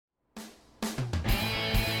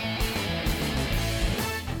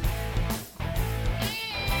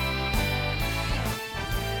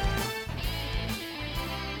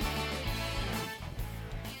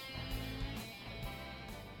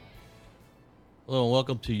Hello and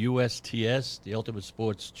welcome to USTS, the Ultimate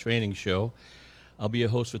Sports Training Show. I'll be your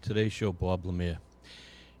host for today's show, Bob Lemire.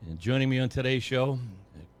 And joining me on today's show,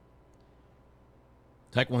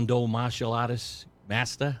 Tae Kwon Do martial artist,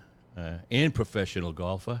 master, and professional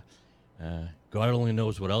golfer. God only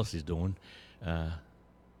knows what else he's doing.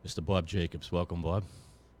 Mr. Bob Jacobs. Welcome, Bob.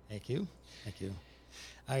 Thank you. Thank you.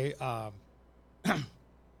 I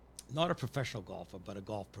not a professional golfer, but a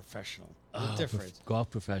golf professional. The difference. Golf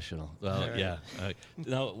professional. Well, yeah.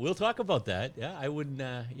 Now, we'll talk about that. Yeah, I wouldn't,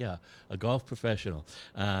 a golf professional.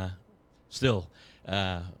 Still,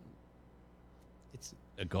 It's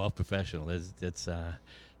a golf professional. That's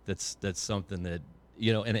something that,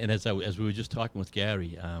 and as we were just talking with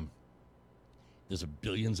Gary, there's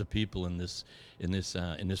billions of people in this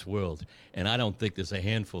world, and I don't think there's a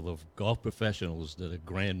handful of golf professionals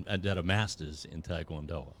that are masters in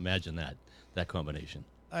Taekwondo. Imagine that combination.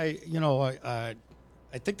 I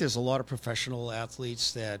think there's a lot of professional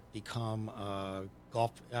athletes that become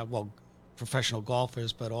professional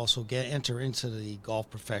golfers, but also enter into the golf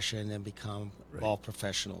profession and become golf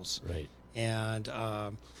professionals. Right. And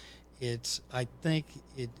I think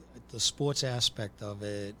the sports aspect of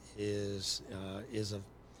it is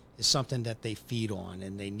something that they feed on,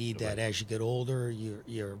 and they need that. As you get older,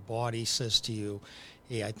 your body says to you,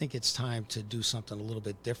 hey, I think it's time to do something a little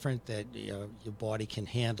bit different that your body can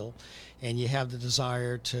handle, and you have the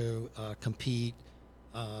desire to compete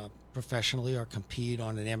professionally or compete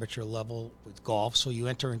on an amateur level with golf. So you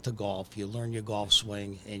enter into golf, you learn your golf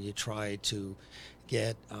swing, and you try to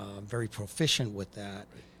get very proficient with that.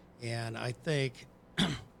 And I think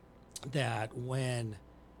that when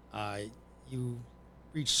you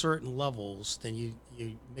reach certain levels, then you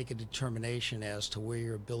make a determination as to where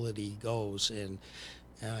your ability goes and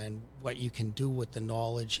what you can do with the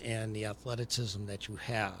knowledge and the athleticism that you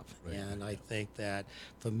have. And I think that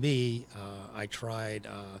for me, I tried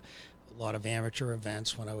a lot of amateur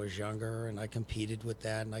events when I was younger, and I competed with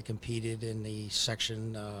that, and I competed in the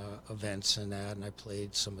section events and that, and I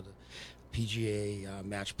played some of the PGA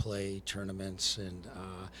match play tournaments and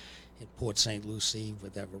in Port St. Lucie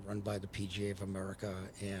that were run by the PGA of America,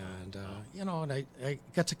 and and I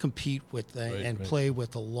got to compete with and play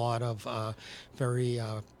with a lot of very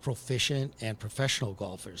proficient and professional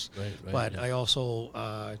golfers. But I also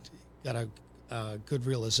got a good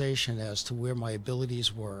realization as to where my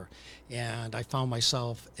abilities were, and I found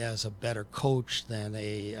myself as a better coach than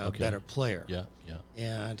a better player.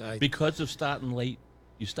 And Because of starting late.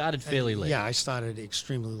 You started fairly late. Yeah, I started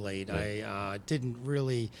extremely late. I didn't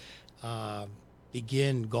really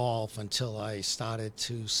begin golf until I started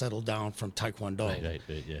to settle down from Taekwondo. Right,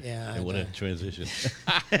 yeah. And what a transition.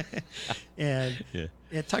 And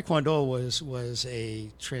Taekwondo was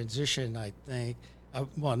a transition, I think,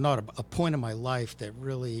 not a point in my life that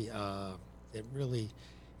really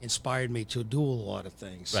inspired me to do a lot of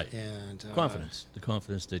things. Right. And the confidence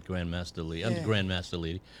that Grandmaster Lee, I'm the Grandmaster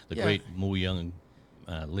Lee, the great Mu Young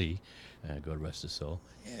Lee, God rest his soul.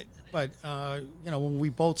 But when we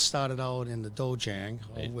both started out in the dojang,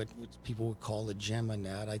 what people would call the gym, and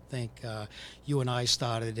that, I think you and I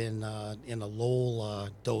started in a Lowell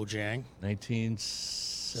dojang.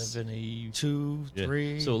 1972,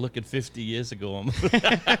 3. So look at 50 years ago.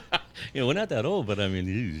 We're not that old, but I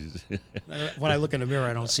mean, when I look in the mirror,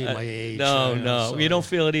 I don't see my age. No, so you don't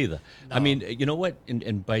feel it either. No. I mean, you know what?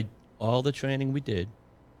 And by all the training we did,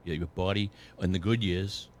 your body in the good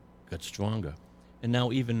years got stronger, and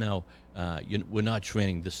even now, we're not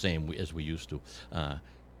training the same as we used to.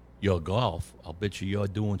 Your golf, I'll bet you're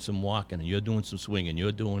doing some walking and you're doing some swinging.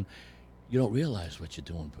 You don't realize what you're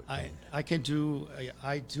doing. I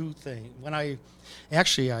do things when I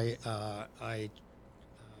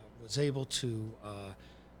was able to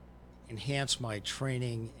enhance my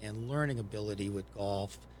training and learning ability with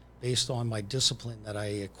golf based on my discipline that I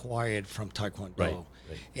acquired from Taekwondo. Right.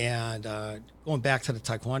 And going back to the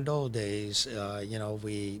Taekwondo days,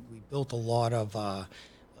 we built a lot of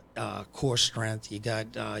core strength. You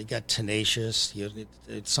got tenacious.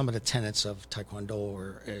 Some of the tenets of Taekwondo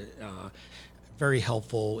are very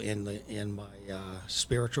helpful in my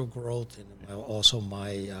spiritual growth and also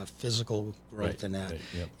my physical growth in that.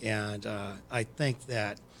 And I think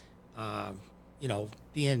that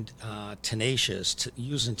being tenacious,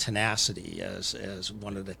 using tenacity as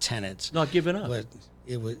one of the tenets. Not giving up. But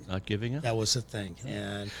it was not giving up. That was the thing.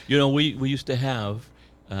 And we used to have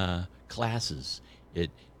classes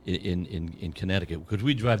in Connecticut, because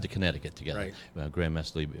we drive to Connecticut together.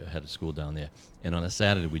 Grandmaster Lee had a school down there, and on a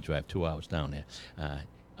Saturday we drive 2 hours down there.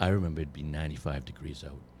 I remember it'd be 95 degrees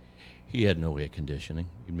out. He had no air conditioning.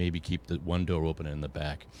 He'd maybe keep the one door open in the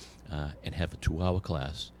back and have a 2-hour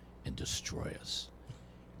class. and destroy us.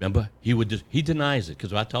 Remember, he denies it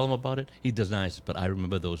because I tell him about it. He denies it, but I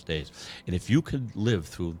remember those days. And if you could live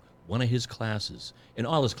through one of his classes, and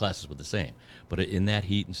all his classes were the same, but in that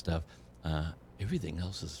heat and stuff, everything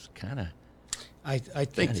else is kind of. I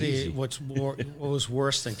think what was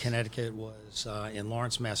worse than Connecticut was in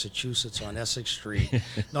Lawrence, Massachusetts, on Essex Street,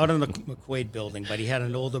 not in the McQuaid building, but he had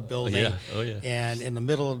an older building. Oh yeah. And in the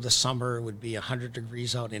middle of the summer, it would be 100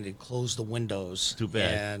 degrees out, and he'd close the windows. Too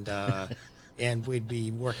bad. And we'd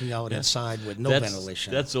be working out inside with no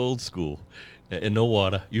ventilation. That's old school. And no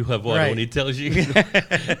water. You have water when he tells you.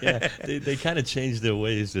 Yeah, they kind of changed their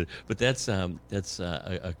ways. But that's a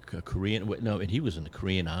Korean. No, and he was in the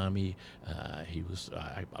Korean Army. He was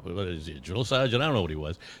what is he, a drill sergeant? I don't know what he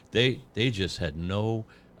was. They just had no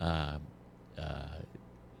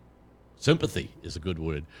sympathy is a good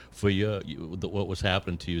word for what was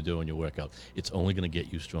happening to you during your workout. It's only going to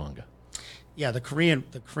get you stronger. Yeah, the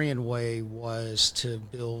Korean way was to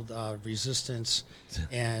build resistance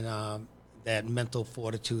and that mental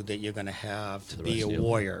fortitude that you're going to have to be a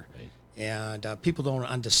warrior. Right. And people don't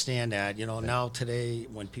understand that. Now today,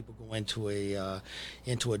 when people go into a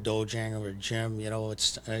dojang or a gym,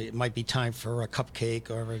 it might be time for a cupcake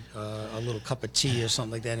or a little cup of tea or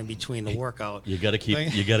something like that in between the workout. You got to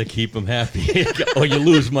keep them happy, or you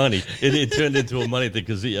lose money. It turned into a money thing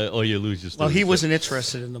because or you lose your. Well, he wasn't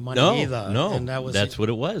interested in the money either. No, and that's what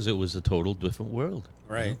it was. It was a total different world.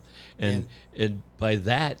 Right. And by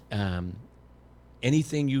that,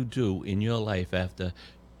 anything you do in your life after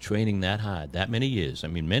training that hard, that many years,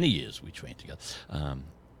 many years we trained together,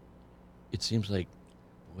 it seems like,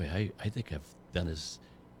 boy, I think I've done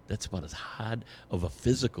that's about as hard of a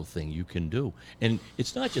physical thing you can do. And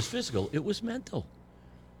it's not just physical, it was mental.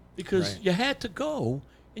 Because you had to go,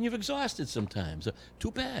 and you're exhausted sometimes.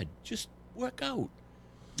 Too bad. Just work out.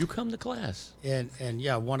 You come to class. And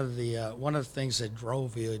yeah, one of the things that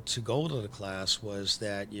drove you to go to the class was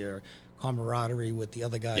that your camaraderie with the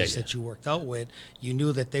other guys that you worked out with. You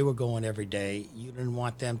knew that they were going every day. You didn't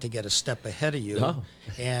want them to get a step ahead of you. No.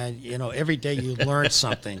 And every day you learned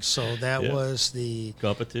something. So that was the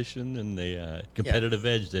competition and the competitive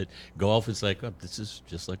edge that golf is like, oh, this is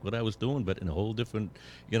just like what I was doing, but in a whole different,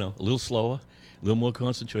 a little slower, a little more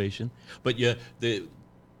concentration. But the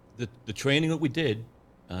training that we did,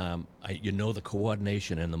 the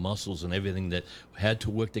coordination and the muscles and everything that had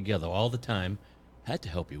to work together all the time had to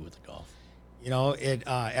help you with the golf. It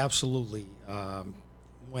absolutely.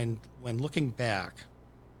 When looking back,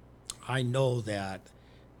 I know that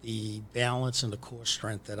the balance and the core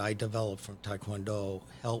strength that I developed from Taekwondo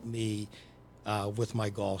helped me with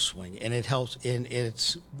my golf swing, and it helps. And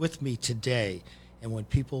it's with me today. And when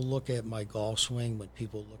people look at my golf swing, when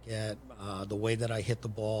people look at the way that I hit the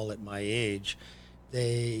ball at my age,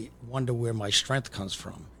 they wonder where my strength comes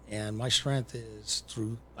from. And my strength is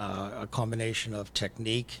through a combination of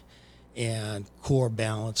technique and core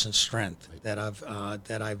balance and strength that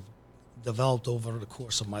I've developed over the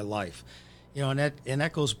course of my life. And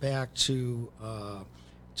that goes back to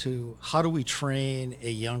how do we train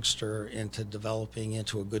a youngster into developing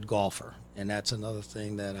into a good golfer, and that's another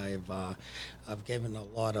thing that I've given a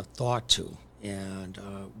lot of thought to. And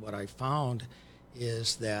what I found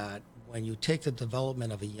is that when you take the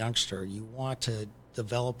development of a youngster, you want to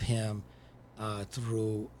develop him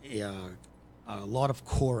through a lot of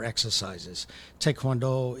core exercises.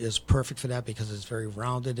 Taekwondo is perfect for that because it's very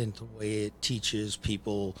rounded in the way it teaches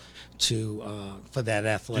people for that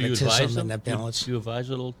athleticism and that balance. Do you advise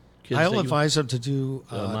little kids? I'll advise them to do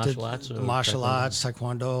martial arts,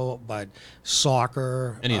 taekwondo, but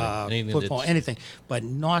soccer, football, anything, but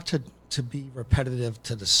not to be repetitive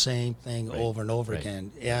to the same thing over and over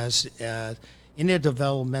again. As in their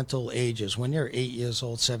developmental ages, when they're 8 years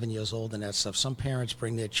old, 7 years old, and that stuff, some parents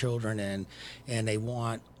bring their children in and they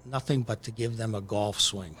want nothing but to give them a golf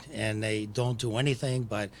swing, and they don't do anything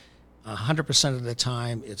but 100% of the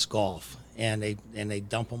time it's golf. And they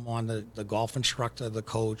dump them on the golf instructor, the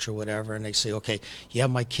coach, or whatever, and they say, okay, you have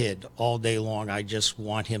my kid all day long. I just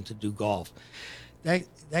want him to do golf.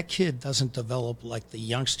 That kid doesn't develop like the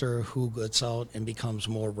youngster who gets out and becomes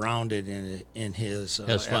more rounded in his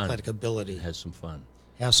athletic ability. Has some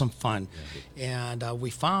fun. Yeah. And we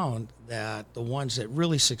found that the ones that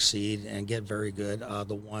really succeed and get very good are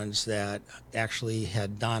the ones that actually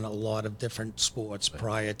had done a lot of different sports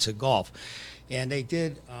prior to golf. And they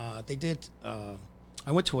did. I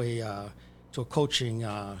went to a coaching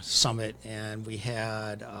summit, and we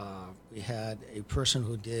had a person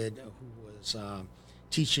who was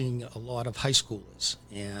teaching a lot of high schoolers,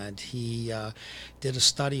 and he did a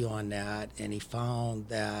study on that, and he found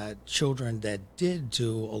that children that did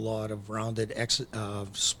do a lot of rounded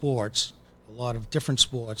sports, a lot of different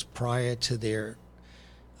sports prior to their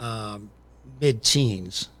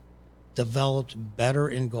mid-teens, developed better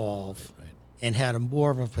in golf and had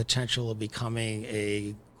more of a potential of becoming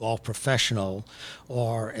a golf professional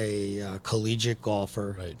or a collegiate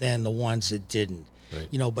golfer than the ones that didn't.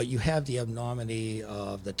 Right. But you have the abnormality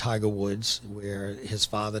of the Tiger Woods, where his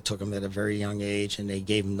father took him at a very young age and they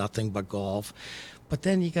gave him nothing but golf. But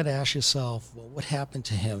then you got to ask yourself, well, what happened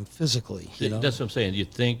to him physically? That's what I'm saying. You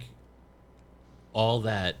think all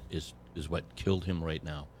that is what killed him right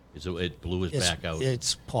now? It blew his back out.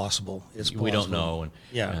 It's possible. We don't know. And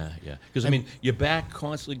yeah. Because your back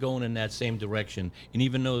constantly going in that same direction, and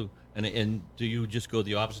even though, and do you just go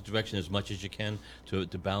the opposite direction as much as you can to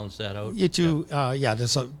balance that out? You do.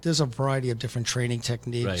 There's a variety of different training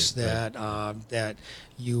techniques that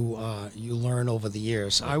you learn over the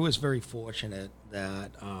years. I was very fortunate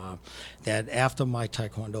that after my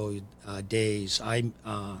Taekwondo days,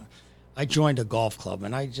 I joined a golf club,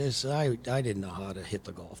 and I didn't know how to hit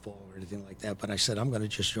the golf ball or anything like that. But I said, I'm going to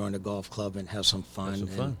just join a golf club and have some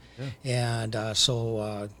fun.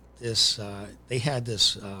 So they had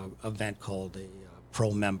this event called a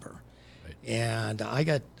pro member, and I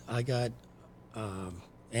got a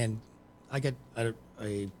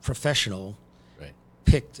professional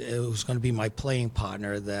picked. It was going to be my playing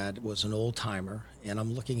partner that was an old timer, and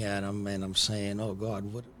I'm looking at him and I'm saying, oh God,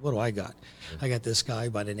 what do I got? I got this guy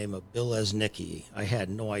by the name of Bill Lesnicki. I had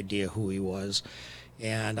no idea who he was,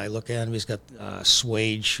 and I look at him. He's got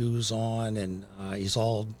suede shoes on, and he's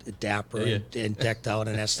all dapper and decked out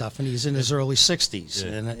and that stuff, and he's in his early 60s.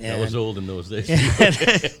 I was old in those days.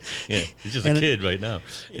 He's just a kid right now.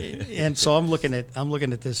 And so I'm looking at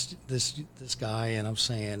this guy, and I'm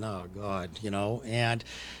saying, oh God, And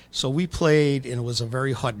so we played, and it was a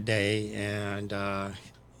very hot day, and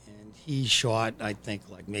he shot, I think,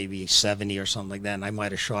 like maybe 70 or something like that, and I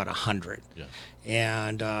might have shot 100. Yeah.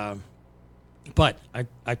 And but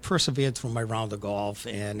I persevered through my round of golf,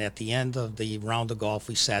 and at the end of the round of golf,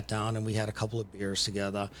 we sat down and we had a couple of beers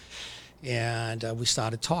together, and we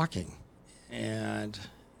started talking, and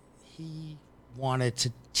he wanted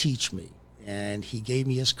to teach me, and he gave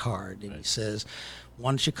me his card, and he says,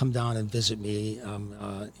 why don't you come down and visit me?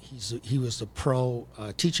 He was the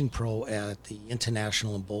teaching pro at the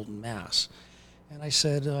International in Bolton, Mass. And I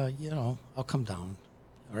said, I'll come down.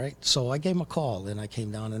 All right. So I gave him a call, and I came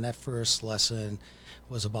down, and that first lesson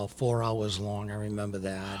was about 4 hours long. I remember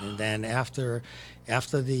that. And then after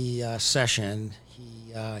the session,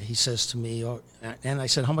 he says to me, and I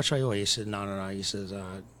said, how much I owe you? He said, no. He says,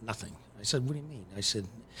 nothing. I said, what do you mean? He said,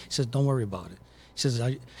 don't worry about it.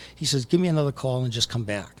 He says, give me another call and just come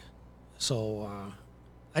back. So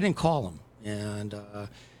I didn't call him, and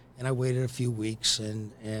I waited a few weeks,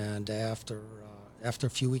 and after a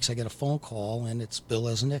few weeks, I get a phone call, and it's Bill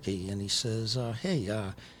Lesnicki, and he says, hey,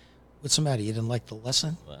 what's the matter? You didn't like the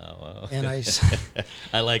lesson? Wow. And I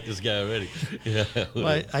I like this guy already. Yeah.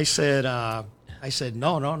 I said,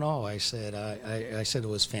 no. I said it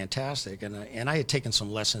was fantastic, and I had taken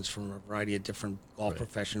some lessons from a variety of different golf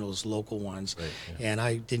professionals, local ones, and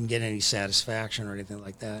I didn't get any satisfaction or anything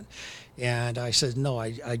like that. And I said, no,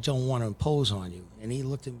 I don't want to impose on you. And he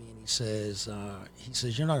looked at me and he says,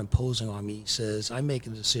 you're not imposing on me. He says, I make a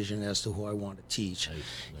decision as to who I want to teach,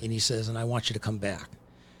 and he says, and I want you to come back.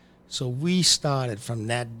 So we started from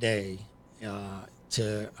that day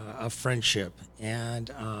to a friendship,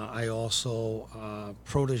 and I also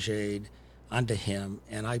protéged under him,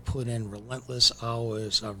 and I put in relentless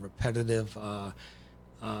hours of repetitive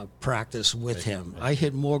practice with him. I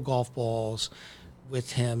hit more golf balls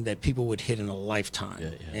with him that people would hit in a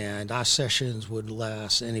lifetime, and our sessions would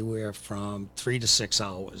last anywhere from 3 to 6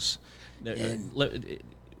 hours.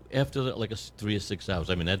 After like 3 or 6 hours,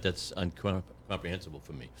 I mean that's incomprehensible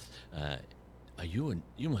for me.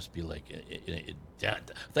 You must be like,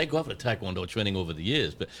 thank God for the Taekwondo training over the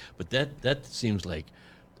years, but that seems like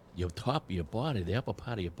your top of your body, the upper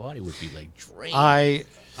part of your body would be like drained. I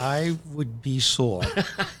would be sore.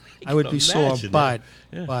 I would be sore, but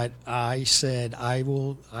I said I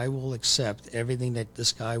will accept everything that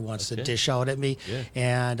this guy wants to dish out at me,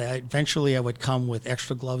 and eventually I would come with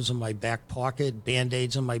extra gloves in my back pocket,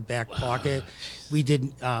 Band-Aids in my back pocket. We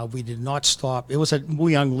did not stop. It was a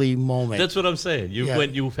Muyang Lee moment. That's what I'm saying.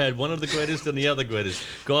 You've had one of the greatest and the other greatest.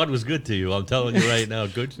 God was good to you. I'm telling you right now,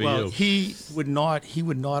 good for you. He would not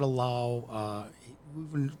allow.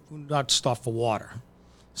 We would not stop for water.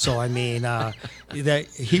 So I mean, that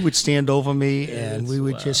he would stand over me, and we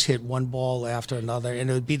would wow. just hit one ball after another, and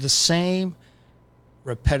it would be the same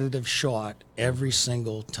repetitive shot every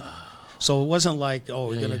single time. So it wasn't like,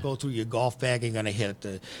 oh, you're gonna go through your golf bag, you're gonna hit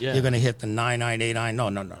the you're gonna hit the 9 iron, 8 iron.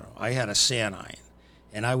 No. I had a sand iron,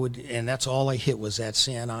 and that's all I hit was that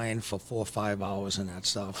sand iron for 4 or 5 hours and that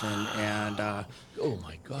stuff, and Oh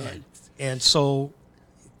my God. and so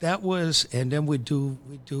that was, and then we do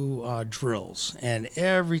drills, and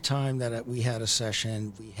every time that we had a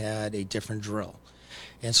session, we had a different drill,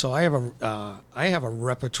 and so I have a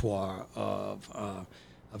repertoire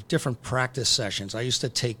of different practice sessions. I used to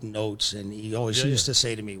take notes, and he always used to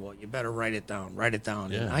say to me, "Well, you better write it down."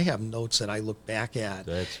 Yeah. And I have notes that I look back at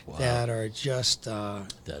that are just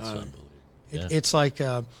That's unbelievable. Yeah. it's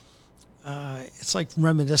like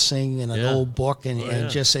reminiscing in an old book, and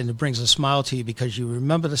it brings a smile to you because you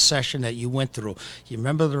remember the session that you went through. You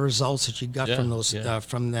remember the results that you got from those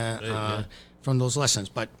from those lessons.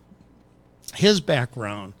 But his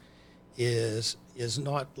background is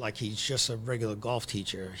not like he's just a regular golf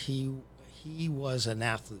teacher. He was an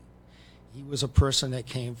athlete. He was a person that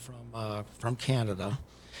came from Canada,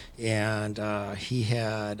 and he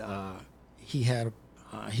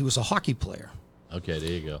was a hockey player. Okay,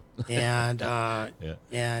 there you go. And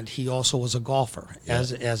and he also was a golfer.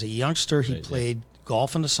 As a youngster, he played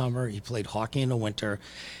golf in the summer. He played hockey in the winter.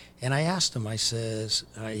 And I asked him, I says,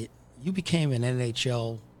 you became an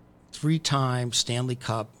NHL 3-time Stanley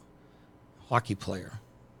Cup hockey player,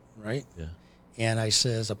 right? Yeah. And I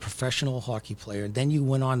says, a professional hockey player. And then you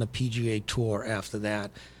went on the PGA Tour after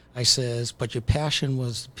that. I says, but your passion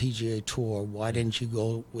was the PGA Tour. Why didn't you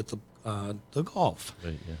go with the golf?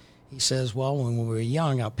 Right, yeah. He says, well, when we were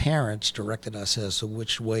young, our parents directed us as to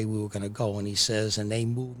which way we were going to go. And he says, and they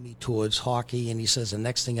moved me towards hockey. And he says, the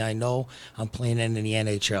next thing I know, I'm playing in the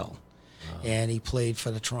NHL. Wow. And he played for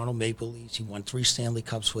the Toronto Maple Leafs. He won 3 Stanley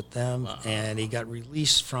Cups with them. Wow. And he got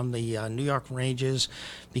released from the New York Rangers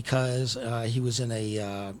because he was in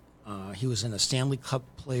a Stanley Cup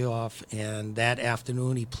playoff, and that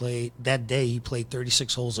day he played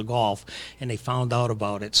 36 holes of golf, and they found out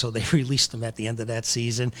about it, so they released him at the end of that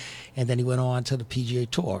season, and then he went on to the PGA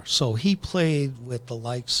Tour. So he played with the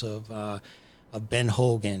likes of Ben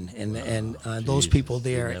Hogan and those people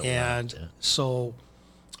there, and so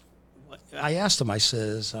I asked him. I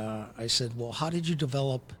said, well, how did you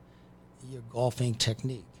develop your golfing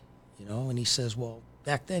technique? And he says, well,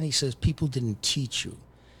 back then, he says, people didn't teach you.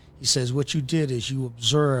 He says, what you did is you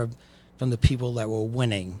observed from the people that were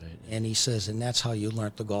winning. Right. And he says, and that's how you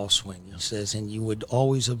learned the golf swing. He says, and you would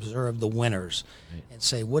always observe the winners and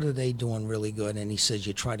say, what are they doing really good? And he says,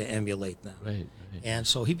 you try to emulate them. Right. And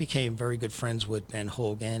so he became very good friends with Ben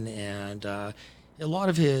Hogan. And a lot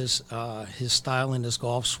of his style in his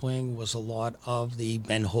golf swing was a lot of the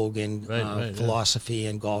Ben Hogan philosophy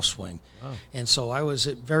and golf swing. Wow. And so I was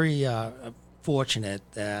very fortunate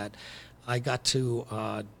that I got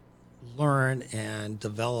to learn and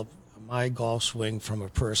develop my golf swing from a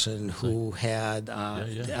person who had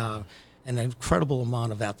an incredible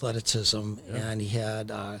amount of athleticism, and he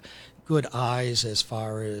had good eyes as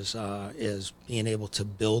far as being able to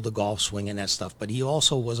build a golf swing and that stuff. But he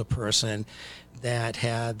also was a person that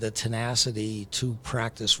had the tenacity to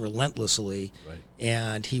practice relentlessly,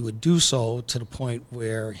 and he would do so to the point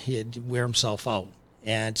where he'd wear himself out.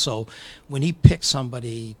 And so when he picked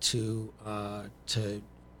somebody to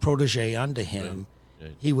protege under him,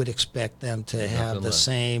 he would expect them to have the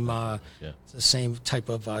same type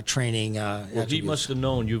of training. Well, he must have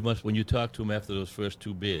known. When you talked to him after those first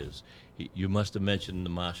 2 beers, you must have mentioned the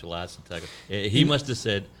martial arts and he must have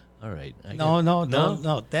said, "All right." No.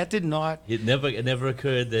 That did not. It never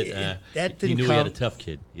occurred that he knew he had a tough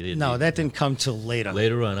kid. That didn't come till later.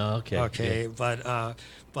 Later on, okay. Okay, yeah.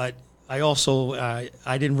 but I also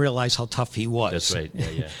I didn't realize how tough he was. That's right.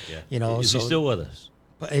 Yeah. Is he still with us?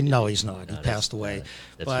 But no, he's not. He passed away.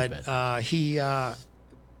 But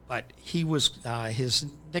he was his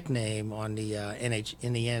nickname on the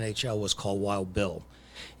in the NHL was called Wild Bill,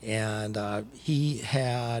 and he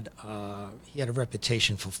had a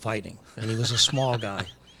reputation for fighting, and he was a small guy.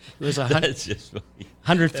 He was That's just funny.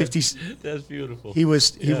 150. That's beautiful. He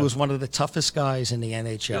was one of the toughest guys in the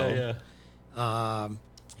NHL. Yeah.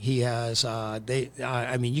 He has. I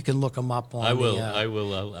mean, you can look him up on. I will.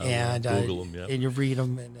 I'll Google him. Yeah. And you read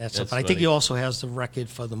him, and that's That's I think funny. he also has the record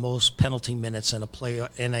for the most penalty minutes in a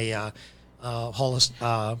Hall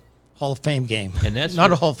of Fame game. And that's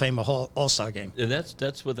not a Hall of Fame, a All-Star game. And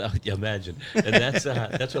that's without imagine. And that's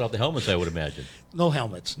without the helmets, I would imagine. No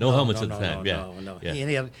helmets. No helmets at the time. No. He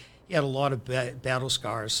had a lot of battle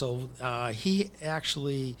scars. So he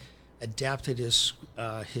actually adapted his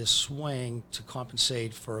swing to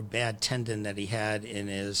compensate for a bad tendon that he had in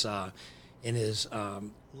his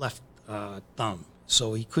left thumb.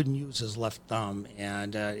 So he couldn't use his left thumb,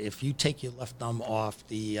 and if you take your left thumb off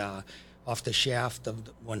the shaft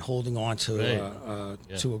when holding on to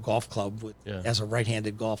to a golf club as a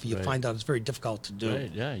right-handed golfer, you find out it's very difficult to do.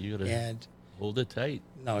 Right. Yeah, you gotta hold it tight.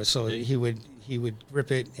 No, so he would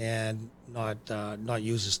grip it and not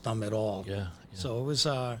use his thumb at all. Yeah. So it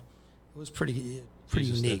was pretty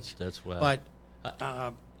Jesus, unique. That's wild. But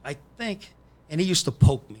I think. And he used to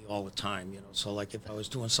poke me all the time, So, like, if I was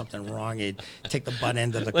doing something wrong, he'd take the butt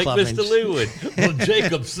end of the like club. Mr. Leewood from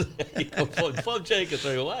Jacobs. From Jacobs,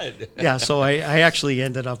 or what? Yeah, so I actually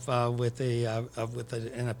ended up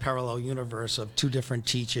in a parallel universe of two different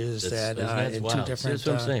teachers That's in wild. two different. That's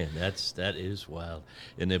what I'm saying. That is wild.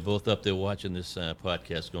 And they're both up there watching this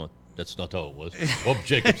podcast, going, "That's not how it was." Bob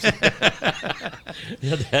Jacobs.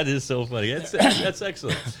 Yeah, that is so funny. That's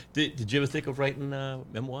excellent. Did you ever think of writing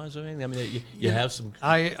memoirs or anything? I mean, you have some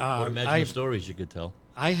imagine stories you could tell.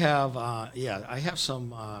 I have, I have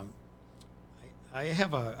some. I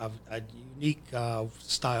have a unique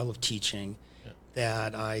style of teaching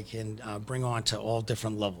that I can bring on to all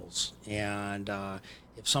different levels. And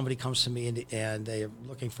if somebody comes to me and they're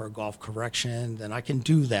looking for a golf correction, then I can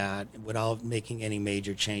do that without making any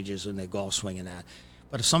major changes in their golf swing and that.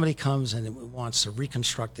 But if somebody comes and wants to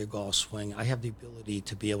reconstruct their golf swing, I have the ability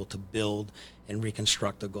to be able to build and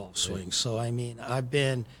reconstruct a golf swing. So, I mean, I've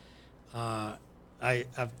been,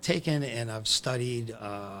 I've taken and I've studied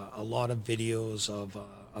a lot of videos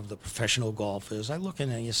of the professional golfers. I look in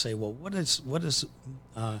and you say, well, what is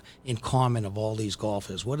in common of all these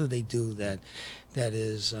golfers? What do they do that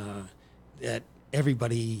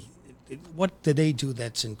everybody? What do they do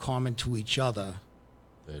that's in common to each other,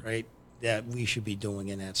 right? That we should be doing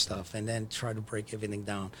in that stuff, and then try to break everything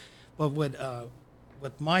down. But what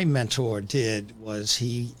my mentor did was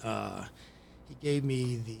he gave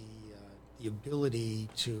me the ability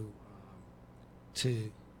to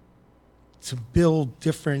build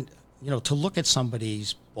different, to look at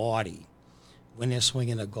somebody's body when they're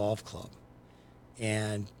swinging a golf club,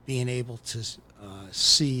 and being able to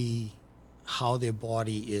see how their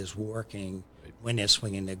body is working when they're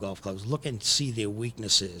swinging their golf clubs. Look and see their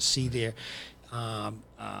weaknesses, see their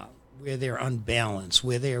where they're unbalanced,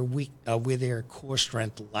 where they're weak, where their core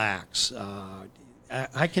strength lacks.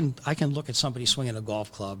 I can look at somebody swinging a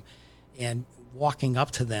golf club, and walking up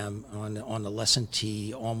to them on the lesson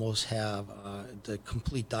tee, almost have the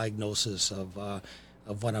complete diagnosis of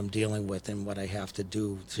what I'm dealing with and what I have to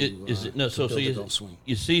do to build a golf swing.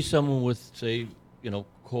 You see someone with, say,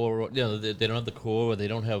 core, they don't have the core, or they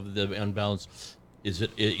don't have the unbalance.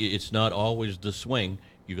 It's not always the swing.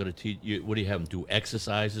 You got to teach. What do you have them do?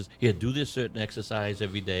 Exercises. Here, do this certain exercise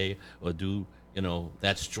every day, or do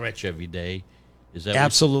that stretch every day. Is that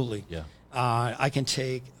absolutely? Yeah. I can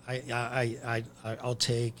take. I'll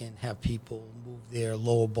take and have people move their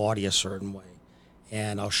lower body a certain way,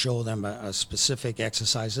 and I'll show them a specific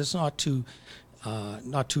exercise. It's not too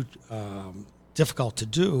difficult to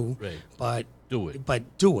do, right. But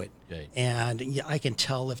do it. Okay. And I can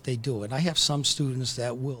tell if they do it. I have some students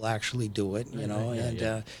that will actually do it, and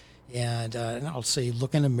I'll say,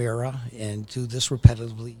 look in the mirror and do this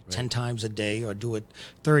repetitively 10 times a day, or do it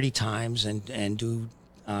 30 times and do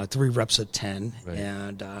 3 reps at 10,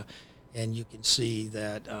 and you can see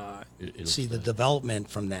that the development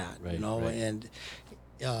from that, and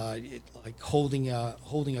like holding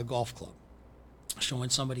a golf club, showing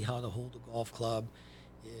somebody how to hold a golf club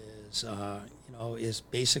is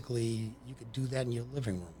basically, you could do that in your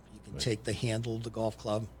living room. You can take the handle of the golf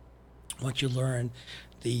club. Once you learn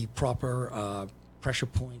the proper pressure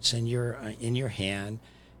points in your hand,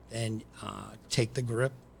 then take the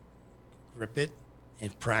grip it,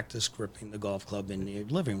 and practice gripping the golf club in your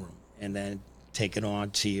living room, and then take it on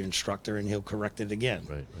to your instructor, and he'll correct it again.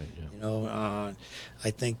 Right. Yeah. I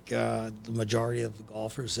think the majority of the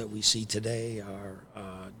golfers that we see today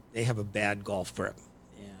they have a bad golf grip,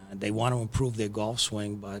 and they want to improve their golf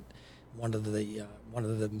swing. But one of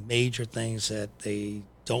the major things that they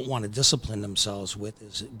don't want to discipline themselves with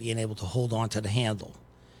is being able to hold on to the handle,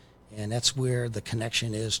 and that's where the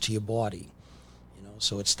connection is to your body.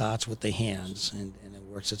 So it starts with the hands, and it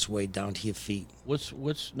works its way down to your feet.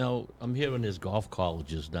 What's now? I'm hearing there's golf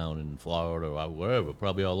colleges down in Florida or wherever,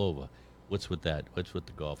 probably all over. What's with that? What's with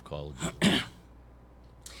the golf colleges?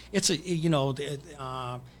 It's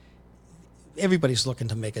everybody's looking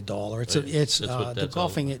to make a dollar. The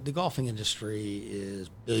golfing industry is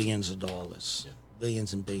billions of dollars,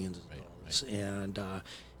 billions and billions of dollars, and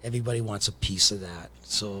everybody wants a piece of that.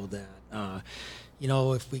 So that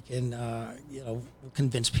if we can,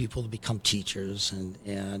 convince people to become teachers,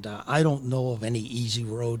 and I don't know of any easy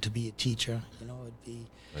road to be a teacher. It'd be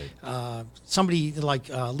somebody like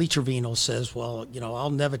Lee Trevino says, well, I'll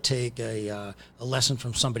never take a lesson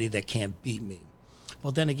from somebody that can't beat me.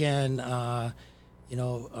 Well, then again,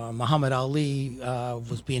 Muhammad Ali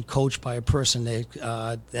was being coached by a person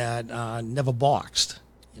that never boxed.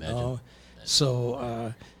 Imagine.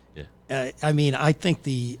 So Yeah. I think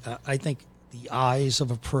the eyes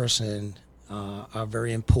of a person are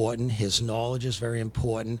very important. His knowledge is very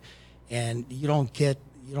important, and you don't get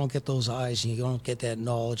those eyes and you don't get that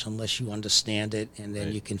knowledge unless you understand it, and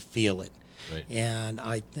then you can feel it. Right. And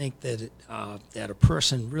I think that that a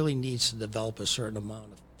person really needs to develop a certain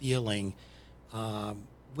amount of feeling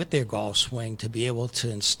with their golf swing to be able to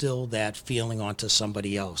instill that feeling onto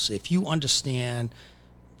somebody else. If you understand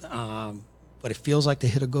what it feels like to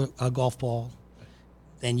hit a golf ball,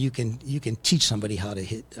 then you can teach somebody how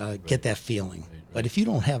to get that feeling. But if you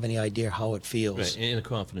don't have any idea how it feels, and the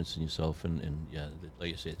confidence in yourself, and like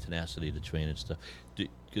you say, tenacity to train and stuff.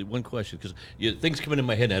 One question, because things come in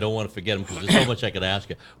my head, and I don't want to forget them because there's so much I could ask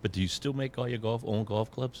you. But do you still make all your own golf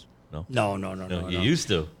clubs? No. No. You used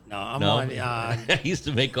to. No, I'm on. I used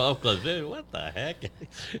to make golf clubs. Hey, what the heck?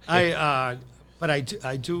 But I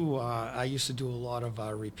do. I used to do a lot of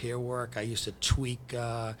repair work. I used to tweak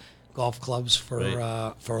golf clubs for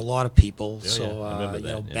a lot of people.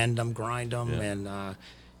 Bend them, grind them,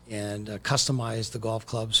 and customize the golf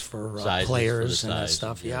clubs for players and that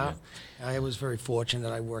stuff. I was very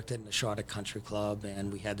fortunate. I worked at the Charlotte Country Club,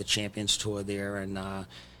 and we had the Champions Tour there. And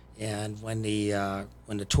when the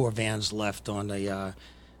tour vans left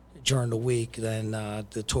during the week, then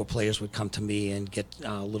the tour players would come to me and get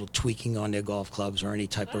a little tweaking on their golf clubs or any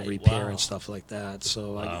type of repair and stuff like that.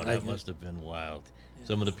 So that must have been wild.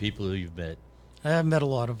 Some of the people who you've met. I've met a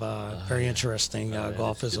lot of very interesting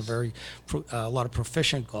golfers, a lot of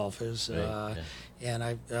proficient golfers, and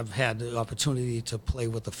I've had the opportunity to play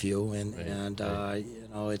with a few, and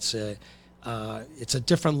it's a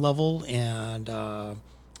different level, and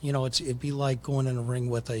it'd be like going in a ring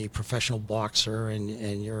with a professional boxer,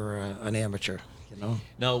 and you're an amateur.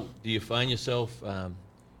 Now, do you find yourself?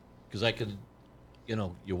 Because I could, you're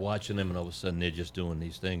watching them, and all of a sudden they're just doing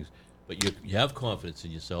these things. But you have confidence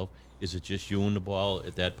in yourself. Is it just you and the ball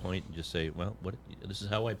at that point, and just say, well, this is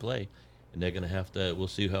how I play, and they're going to have to. We'll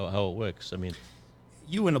see how it works. I mean,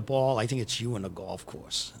 you and the ball. I think it's you and the golf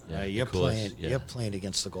course. You're playing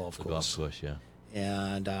against the golf course. The golf course, yeah.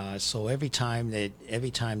 And so every time you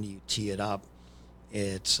tee it up,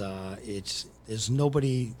 it's there's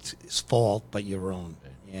nobody's fault but your own.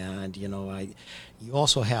 Right. And you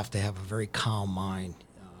also have to have a very calm mind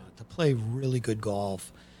to play really good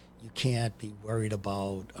golf. You can't be worried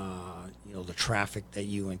about the traffic that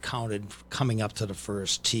you encountered coming up to the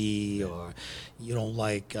first tee, or you don't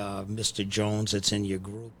like Mr. Jones that's in your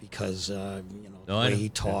group because the way he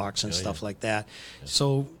talks and stuff like that. Yeah.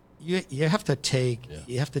 So you have to take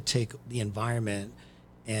the environment,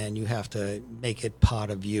 and you have to make it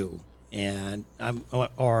part of you, and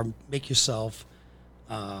or make yourself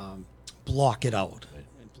block it out,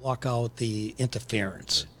 block out the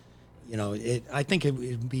interference. Right. I think it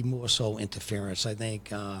would be more so interference. I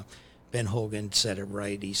think Ben Hogan said it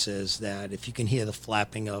right. He says that if you can hear the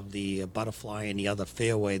flapping of the butterfly in the other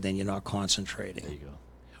fairway, then you're not concentrating. There you go.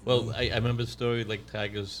 Well, I remember the story like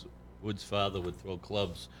Tiger Woods' father would throw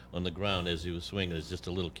clubs on the ground as he was swinging as just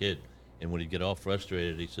a little kid. And when he'd get all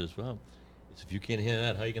frustrated, he says, well, if you can't handle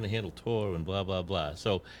that, how are you going to handle tour and blah, blah, blah.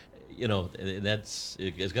 So, it's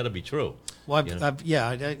got to be true. Well,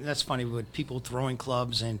 that's funny with people throwing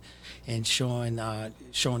clubs and showing their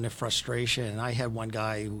frustration. And I had one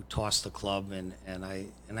guy who tossed the club, and I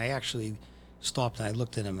actually stopped and I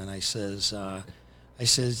looked at him and I says,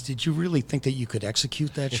 did you really think that you could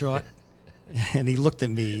execute that shot? And he looked at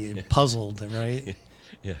me puzzled, right?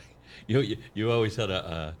 Yeah, you always had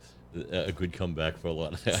a good comeback for a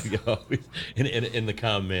lot of in the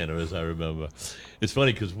calm manner, as I remember. It's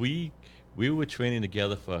funny because we were training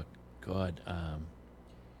together for I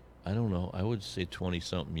don't know, I would say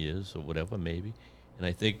 20-something years or whatever, maybe. And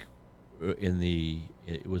I think maybe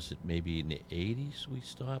in the 80s we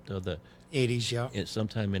stopped, or the 80s, yeah.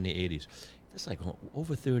 Sometime in the 80s. That's like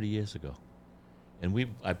over 30 years ago. And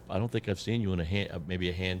I don't think I've seen you in maybe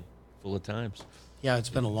a handful of times. Yeah, it's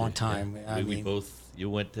been a long time. Yeah. We both, you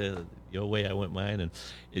went your way, I went mine, and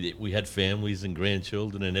we had families and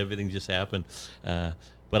grandchildren, and everything just happened.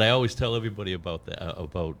 But I always tell everybody about that. I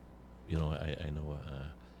know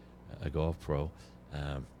a golf pro,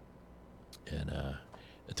 and a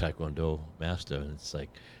Tae Kwon Do Master, and it's like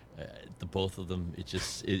the both of them. It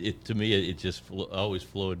just it to me it just always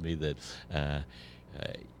flowed me that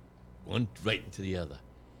one right into the other,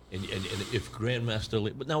 and if Grandmaster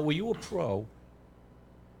Lee. But now, were you a pro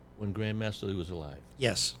when Grandmaster Lee was alive?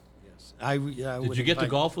 Yes. Yes. Did you get to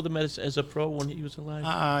golf with him as a pro when he was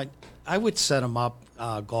alive? I would set him up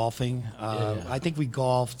golfing. Yeah. I think we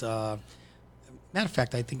golfed. Matter of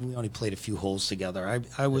fact, I think we only played a few holes together.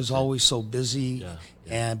 I was always so busy,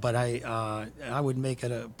 but I would make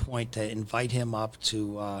it a point to invite him up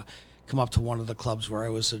to come up to one of the clubs where I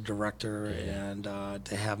was a director and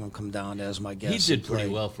to have him come down as my guest. He did pretty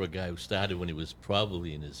well for a guy who started when he was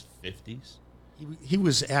probably in his 50s. He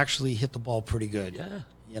was actually hit the ball pretty good.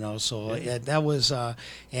 Yeah. So that was,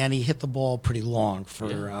 and he hit the ball pretty long for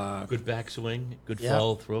good backswing, good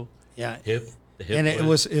follow through. Yeah, hip. And it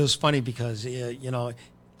was funny because I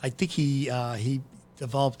think he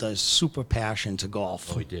developed a super passion to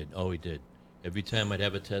golf. Oh, he did. Every time I'd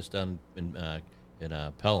have a test on in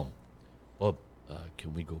Pelham, Bob,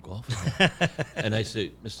 can we go golfing? And I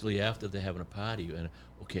say, Mr. Lee, after they're having a party, and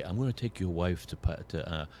okay, I'm going to take your wife to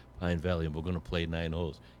Pine Valley, and we're going to play 9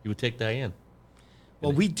 holes. You would take Diane.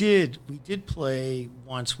 Well, we did play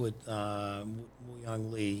once with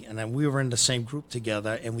Young Lee, and then we were in the same group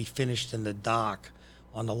together, and we finished in the dock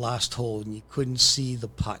on the last hole, and you couldn't see the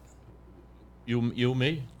putt. You,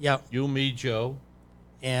 me? Yeah. You, me, Joe,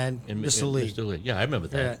 and Mr. Lee. Mr. Lee. Yeah, I remember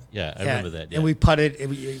that. Yeah, I remember that. Yeah. And we putted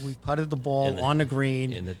the ball on the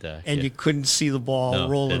green, in the dock, and you couldn't see the ball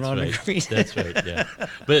rolling on the green. That's right. Yeah.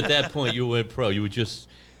 But at that point, you were pro. You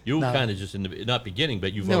were kind of just in the not beginning,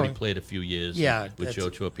 but you've already played a few years. Yeah, with Joe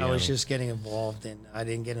Tropiano. I was just getting involved, and I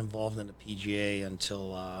didn't get involved in the PGA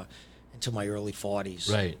until my early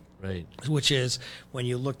 40s. Right. Which is when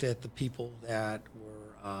you looked at the people that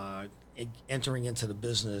were entering into the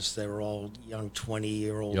business, they were all young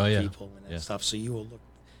 20-year-old people and that stuff. So you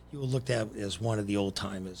were looked at as one of the old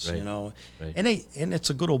timers, Right. And it's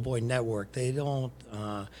a good old boy network. They don't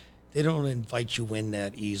invite you in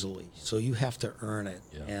that easily, so you have to earn it,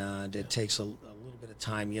 and it takes a little bit of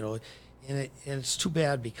time, and it's too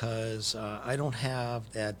bad because I don't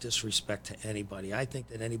have that disrespect to anybody. I think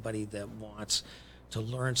that anybody that wants to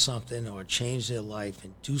learn something or change their life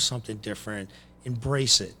and do something different,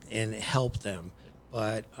 embrace it and help them.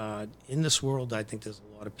 But in this world, I think there's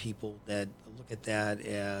a lot of people that look at that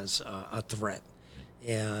as a threat,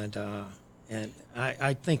 and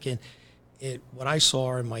I think what I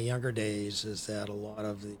saw in my younger days is that a lot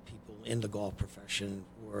of the people in the golf profession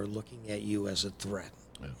were looking at you as a threat,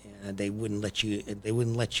 and they wouldn't let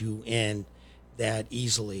you in that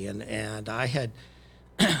easily. And I had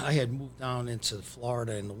moved down into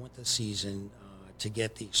Florida in the winter season to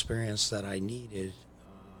get the experience that I needed,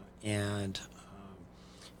 and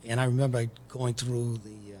I remember going through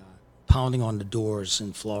the pounding on the doors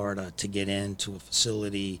in Florida to get into a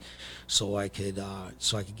facility so I could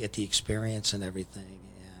get the experience and everything,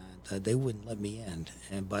 and they wouldn't let me in.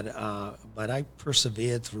 But I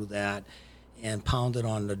persevered through that and pounded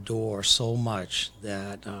on the door so much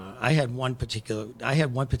that I had one particular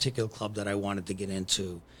club that I wanted to get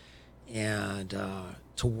into and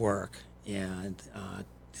to work, and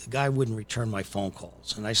the guy wouldn't return my phone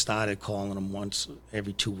calls, and I started calling him once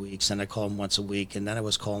every 2 weeks, and I called him once a week, and then I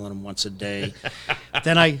was calling him once a day.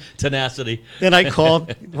 Tenacity. Then I called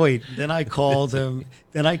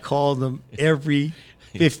him every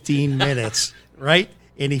 15 minutes, right?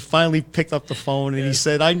 And he finally picked up the phone and he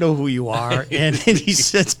said, "I know who you are," and he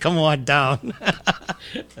says, "Come on down."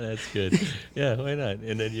 That's good. Yeah, why not?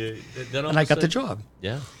 And then I got the job.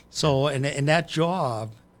 Yeah. So and that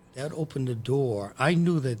job, that opened the door. I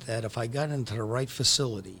knew that if I got into the right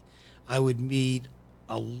facility, I would meet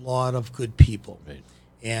a lot of good people. Right.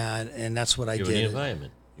 And that's what I did. You're in the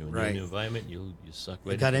environment. You're in the environment. You suck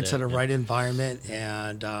right. I got into the right environment,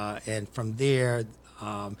 and from there,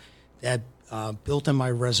 that built in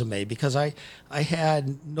my resume, because I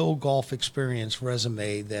had no golf experience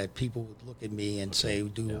resume that people would look at me and say,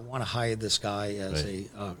 "Do you want to hire this guy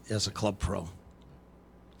as a club pro?"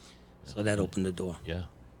 So that opened the door. Yeah.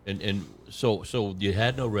 And so you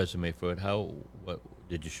had no resume for it. What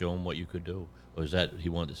did you show him what you could do, or is that he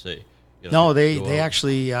wanted to say? No, they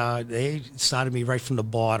actually they started me right from the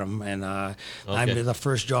bottom, and the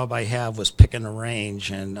first job I had was picking the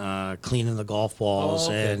range and cleaning the golf balls,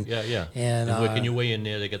 and working your way in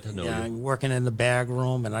there. They got to know you. Working in the bag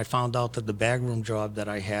room, and I found out that the bag room job that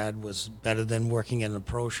I had was better than working in the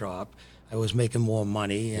pro shop. I was making more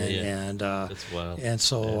money, and that's wild. And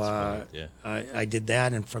so That's wild, I did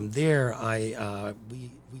that, and from there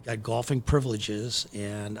we we got golfing privileges,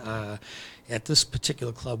 and at this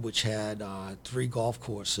particular club, which had 3 golf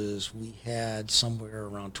courses, we had somewhere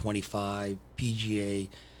around 25 PGA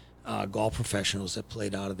golf professionals that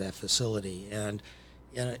played out of that facility, and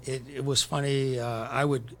it was funny. I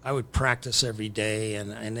would practice every day,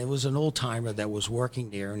 and it was an old timer that was working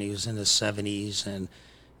there, and he was in his 70s,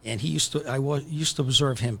 and he used to used to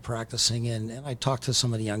observe him practicing, and I talked to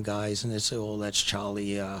some of the young guys, and they said, "Oh, that's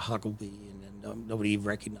Charlie Huckleby," and nobody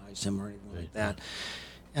recognized him or anything like that.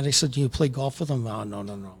 And I said, "Do you play golf with him?" "Oh, no,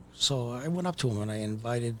 no, no." So I went up to him and I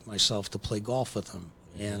invited myself to play golf with him,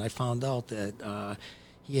 and I found out that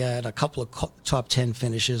he had a couple of top 10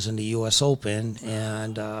 finishes in the U.S. Open,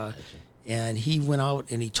 and he went out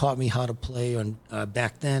and he taught me how to play on.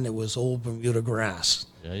 Back then, it was old Bermuda grass.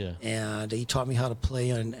 Yeah, yeah. And he taught me how to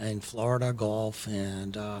play in Florida golf,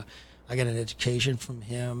 and I got an education from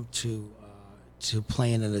him to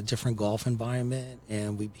playing in a different golf environment,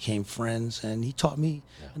 and we became friends. And he taught me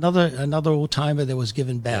another old timer that was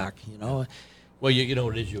giving back. You know. Well, you know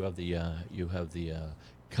what it is. You have the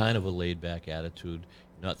kind of a laid back attitude,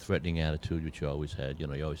 not threatening attitude, which you always had. You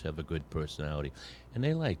know, you always have a good personality, and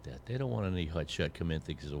they like that. They don't want any hot shot come in,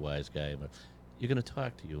 think he's a wise guy, but you're going to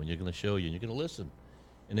talk to you, and you're going to show you, and you're going to listen.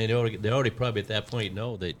 And they already probably at that point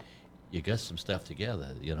know that you got some stuff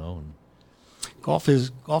together, you know. And golf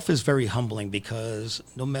is very humbling, because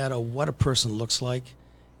no matter what a person looks like,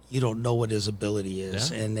 you don't know what his ability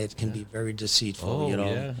is, and it can be very deceitful. You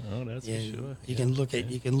know, that's for sure. You can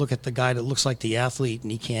look at the guy that looks like the athlete,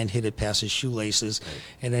 and he can't hit it past his shoelaces,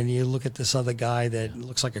 and then you look at this other guy that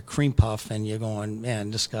looks like a cream puff, and you're going,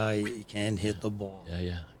 man, this guy can hit the ball. Yeah.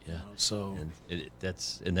 You know, so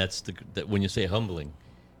that's when you say humbling,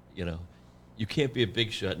 you know, you can't be a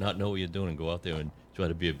big shot, not know what you're doing, and go out there and try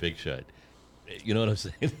to be a big shot. You know what I'm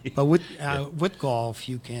saying? But with golf,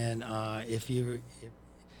 you can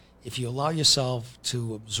if you allow yourself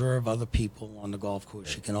to observe other people on the golf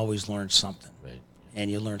course, you can always learn something. Right.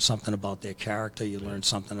 And you learn something about their character. You learn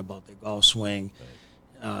something about their golf swing,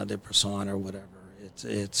 their persona, or whatever.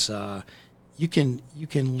 It's you can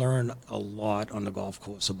learn a lot on the golf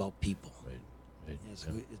course about people. Right.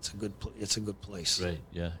 It's a good place. Right.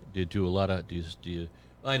 Yeah. Do you do a lot of? Do you?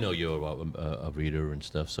 I know you're a reader and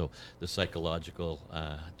stuff. So the psychological.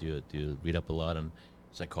 Do you read up a lot on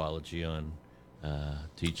psychology, on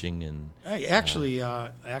teaching and? I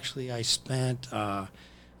spent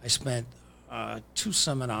 2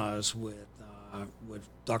 seminars with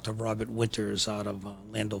Dr. Robert Winters out of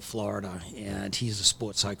Orlando, Florida, and he's a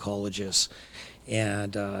sports psychologist,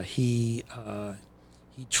 and he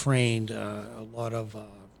trained a lot of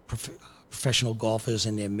professional golfers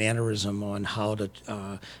in their mannerism on how to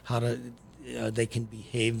they can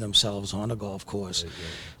behave themselves on a golf course. Right.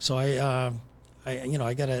 So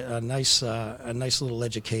I got a nice little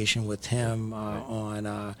education with him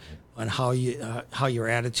on how your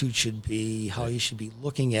attitude should be, how you should be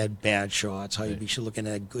looking at bad shots, how you should looking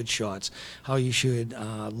at good shots, how you should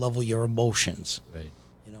level your emotions. Right.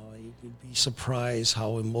 You know, you'd be surprised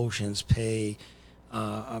how emotions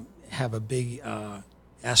have a big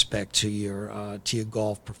aspect to your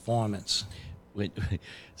golf performance. When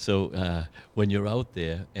you're out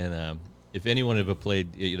there, and if anyone ever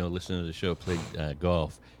played, listening to the show, played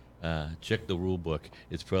golf, check the rule book.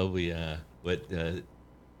 It's probably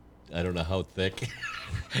I don't know how thick,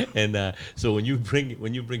 and so when you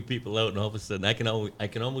bring people out, and all of a sudden I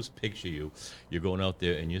can almost picture you. You're going out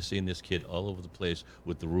there and you're seeing this kid all over the place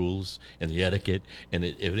with the rules and the etiquette, and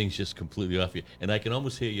everything's just completely off you. And I can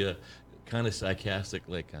almost hear you, kind of sarcastic,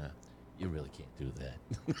 like, "You really can't do that."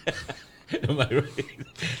 Am I right?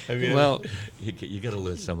 I mean, well, you got to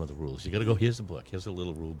learn some of the rules. You got to go. Here's the book. Here's a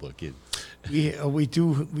little rule book. We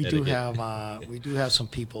do have some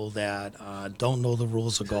people that don't know the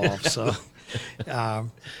rules of golf. So, and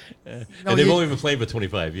they've only been playing for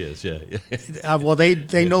 25 years. Yeah. Well,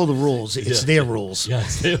 they know the rules. It's their rules. Yeah,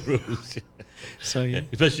 it's their rules. So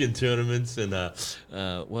especially in tournaments, and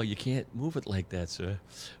well, you can't move it like that, sir.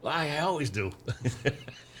 Well, I always do.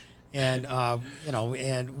 And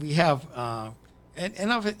and we have,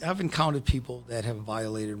 and I've encountered people that have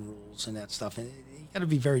violated rules and that stuff, and you got to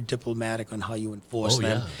be very diplomatic on how you enforce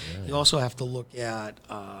them. Yeah. You also have to look at,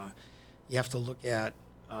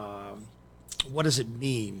 what does it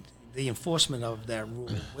mean? The enforcement of that rule.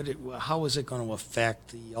 How is it going to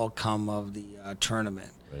affect the outcome of the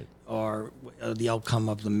tournament? Right. Or the outcome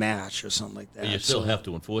of the match, or something like that. But you still have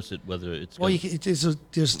to enforce it, whether it's. Well,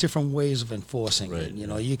 there's different ways of enforcing right, it.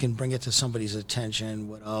 You can bring it to somebody's attention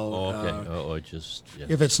without. Or just. Yeah.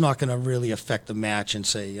 If it's not going to really affect the match, and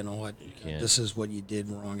say, you know what, can't. this is what you did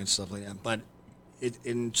wrong and stuff like that. But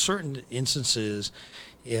in certain instances,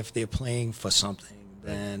 if they're playing for something,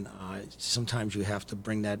 then sometimes you have to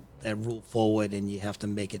bring that rule forward and you have to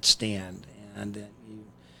make it stand, and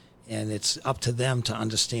it's up to them to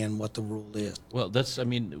understand what the rule is. Well, I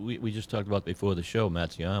mean, we just talked about before the show,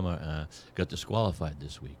 Matsuyama got disqualified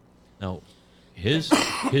this week. Now, his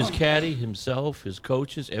caddy, himself, his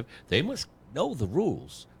coaches, they must know the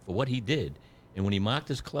rules for what he did. And when he marked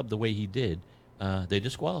his club the way he did, they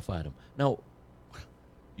disqualified him. Now,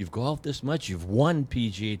 you've golfed this much, you've won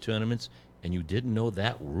PGA tournaments, and you didn't know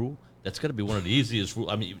that rule? That's got to be one of the easiest rules.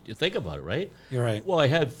 I mean, you think about it, right? You're right. Well, I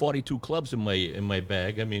had 42 clubs in my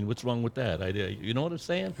bag. I mean, what's wrong with that? You know what I'm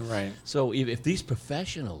saying? Right. So if these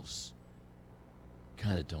professionals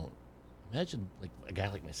kind of don't, imagine like a guy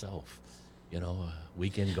like myself, a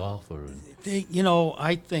weekend golfer.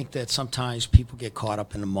 I think that sometimes people get caught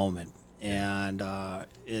up in the moment, and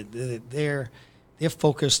they're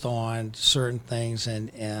focused on certain things,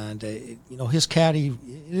 and his caddy,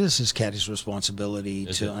 it is his caddy's responsibility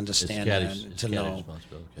to understand and to know,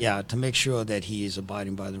 to make sure that he is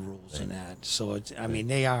abiding by the rules and that. So I mean,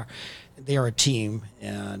 they are a team,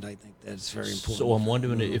 and I think that's very important. So I'm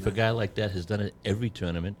wondering if a guy like that has done it every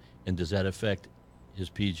tournament, and does that affect his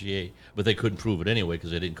PGA? But they couldn't prove it anyway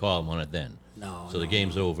because they didn't call him on it then. No. So the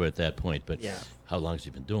game's over at that point. But how long has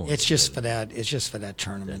he been doing it? It's just for that. It's just for that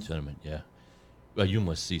tournament. That tournament, yeah. Well, you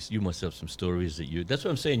must have some stories that's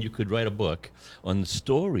what I'm saying. You could write a book on the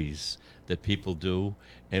stories that people do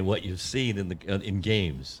and what you've seen in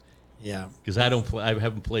games. Yeah. Because I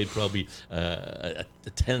haven't played probably a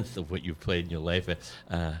tenth of what you've played in your life,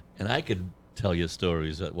 and I could tell you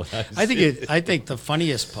stories of what I think the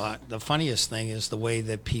funniest thing is the way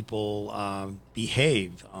that people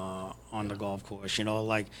behave on the golf course.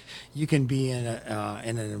 Like you can be in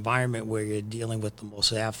an environment where you're dealing with the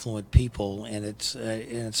most affluent people, and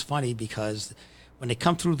it's funny because when they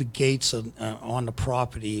come through the gates on the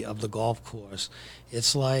property of the golf course,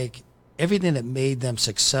 it's like everything that made them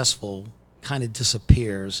successful kind of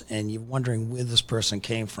disappears, and you're wondering where this person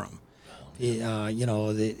came from.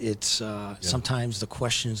 Sometimes the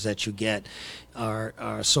questions that you get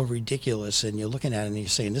are so ridiculous, and you're looking at it and you're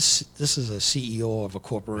saying, this is a CEO of a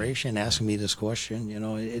corporation asking me this question.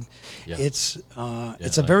 It's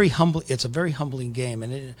a very humbling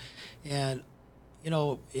game,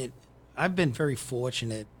 I've been very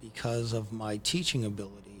fortunate because of my teaching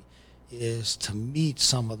ability is to meet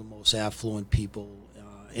some of the most affluent people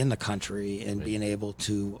in the country and being able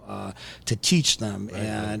to teach them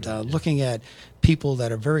looking at people that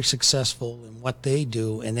are very successful in what they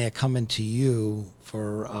do, and they're coming to you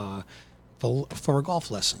for a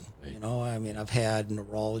golf lesson. I mean, I've had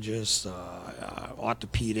neurologists,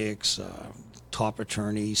 orthopedics, top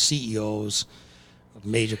attorneys, CEOs of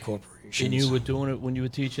major corporations. And you were doing it when you were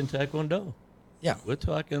teaching Tae Kwon Do. Yeah. We're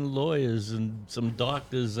talking lawyers and some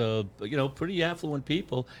doctors, pretty affluent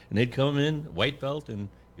people, and they'd come in, white belt, and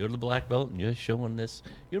you're the black belt, and you're showing this.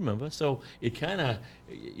 You remember? So it kind of,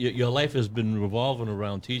 your life has been revolving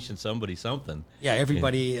around teaching somebody something. Yeah,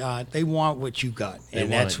 everybody, they want what you got.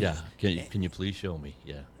 And that's Can you please show me?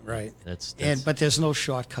 Yeah. Right. That's but there's no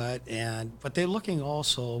shortcut. But they're looking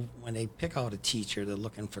also, when they pick out a teacher, they're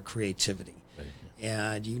looking for creativity. Right.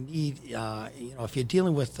 And you need, if you're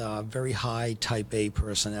dealing with very high type A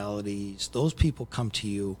personalities, those people come to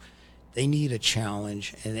you, they need a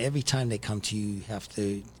challenge. And every time they come to you, you have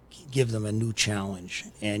to give them a new challenge.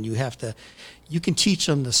 And you can teach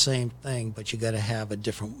them the same thing, but you got to have a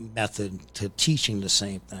different method to teaching the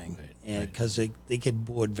same thing. Right. And because they get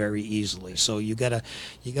bored very easily. So you gotta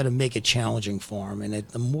make it challenging for them. And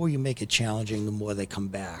the more you make it challenging, the more they come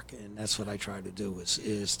back. And that's what I try to do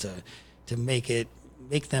is to make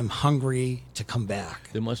them hungry to come back.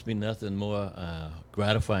 There must be nothing more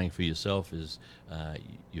gratifying for yourself is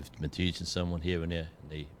you've been teaching someone here and there, and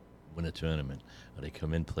they win a tournament, or they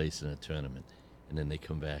come in place in a tournament, and then they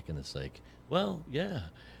come back and it's like, well, yeah,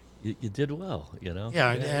 you did well, Yeah,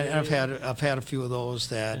 and I've had a few of those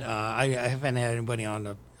that I haven't had anybody on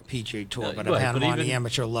the PGA Tour, but I've had them on the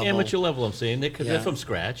amateur level. Amateur level, I'm saying, they're from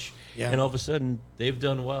scratch, yeah. And all of a sudden they've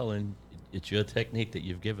done well, and it's your technique that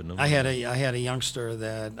you've given them. I had a youngster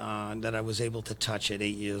that I was able to touch at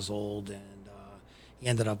 8 years old, and he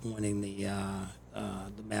ended up winning the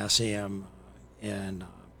Mass Am, and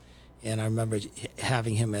I remember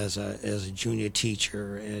having him as a junior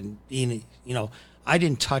teacher, and being, I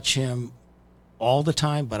didn't touch him all the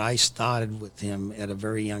time, but I started with him at a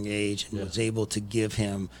very young age and was able to give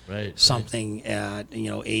him something at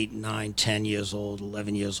 8, 9, 10 years old,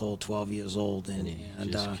 11 years old, 12 years old, and he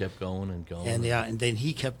just kept going and going. And then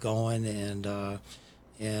he kept going,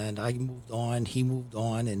 and I moved on, he moved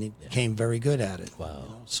on, and he became very good at it. Wow. You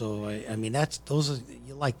know? So I mean,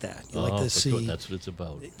 you like that. You like Oh, to of see course, that's what it's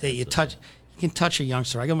about. that you can touch a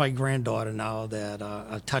youngster. I got my granddaughter now that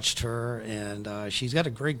I touched her, and she's got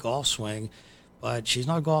a great golf swing, but she's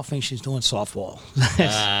not golfing. She's doing softball.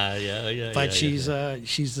 Yeah. But yeah.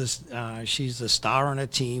 she's the star on a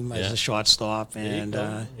team as Yeah. a shortstop, There you and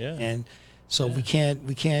go. Yeah. and so Yeah.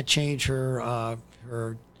 we can't change her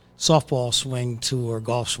softball swing to her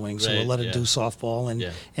golf swing. So we'll Right, let her yeah. do softball, and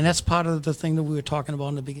Yeah. and that's part of the thing that we were talking about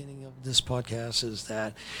in the beginning of this podcast is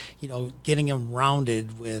that, you know, getting them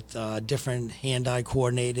rounded with different hand-eye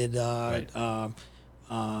coordinated Right.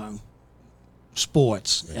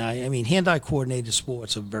 sports. Right. I mean, hand-eye coordinated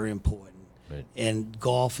sports are very important. Right. And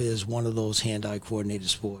golf is one of those hand-eye coordinated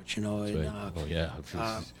sports, you know. That's And, right. Oh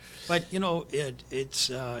yeah. but you know,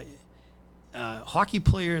 it's hockey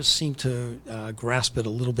players seem to grasp it a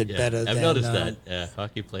little bit Yeah, better I've than noticed that. Yeah,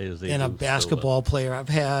 hockey players. They than do a so well. basketball player.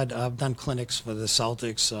 I've done clinics for the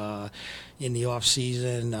Celtics in the off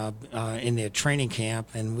season in their training camp,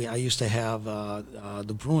 and I used to have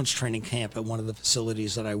the Bruins training camp at one of the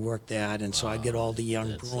facilities that I worked at, and so I'd get all the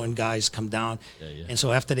young Bruin guys come down, Yeah. and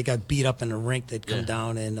so after they got beat up in the rink, they'd come Yeah.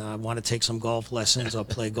 down and want to take some golf lessons or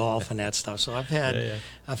play golf and that stuff. So I've had Yeah.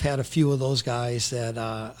 I've had a few of those guys that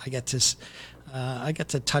I get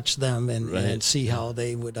to touch them and Right. see how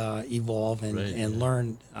they would evolve and, Right, and yeah.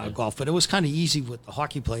 learn golf. But it was kind of easy with the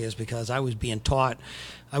hockey players because I was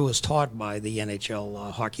taught by the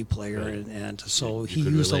NHL hockey player, Right. and so You he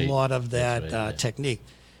could used relate. a lot of that That's right, yeah. technique.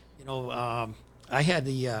 You know, I had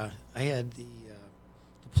the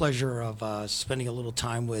pleasure of spending a little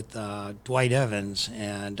time with Dwight Evans,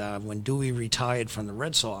 and when Dewey retired from the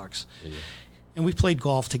Red Sox. Yeah. And we played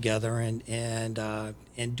golf together, and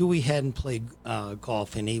Dewey hadn't played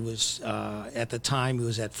golf, and he was at the time he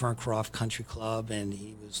was at Ferncroft Country Club, and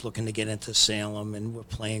he was looking to get into Salem, and we're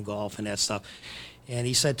playing golf and that stuff. And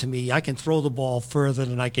he said to me, "I can throw the ball further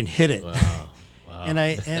than I can hit it." Wow. And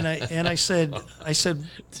I said, but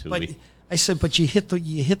Dewey. but you hit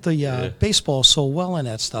the baseball so well and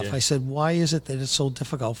that stuff. Yeah. I said, why is it that it's so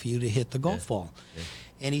difficult for you to hit the golf ball? Yeah.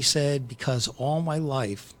 And he said, because all my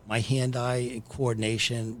life, my hand-eye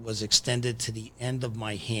coordination was extended to the end of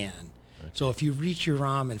my hand. Okay. So if you reach your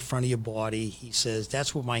arm in front of your body, he says,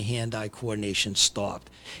 that's where my hand-eye coordination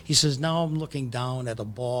stopped. He says, now I'm looking down at a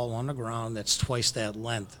ball on the ground that's twice that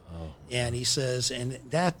length. Oh. And he says,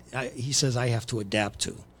 I have to adapt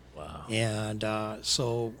to. Wow. And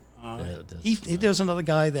so that's there's another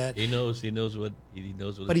guy that He knows what but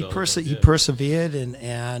it's all about. he Yeah. persevered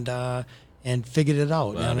and figured it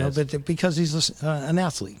out. Wow, You know, that's- but because he's an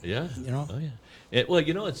athlete. Yeah. You know. Oh yeah. Well,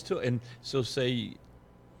 you know, it's too. And so say,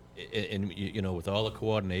 and you know, with all the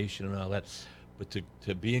coordination and all that, but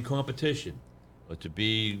to be in competition, or to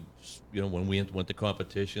be, you know, when we went to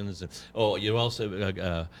competitions, and you're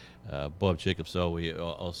also Bob Jacobs,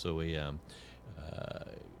 also a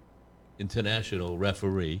international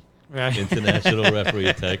referee. Right. International referee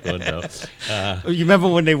at Tae Kwon Do. You remember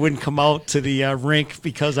when they wouldn't come out to the rink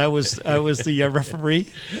because I was the referee?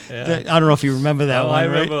 Yeah. I don't know if you remember that one. I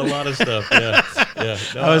right? remember a lot of stuff. Yeah, yeah.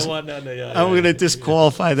 No, I was- want none of- yeah, I'm going to yeah.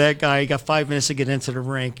 disqualify that guy. He got 5 minutes to get into the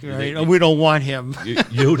rink. Right? We don't want him. Yeah,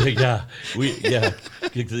 there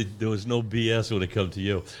was no BS when it come to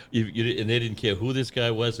you. And they didn't care who this guy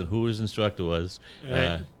was and who his instructor was.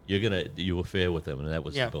 Right. You were fair with them, and that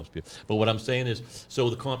was Yeah. supposed to be. But what I'm saying is, so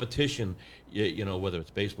the competition, you know, whether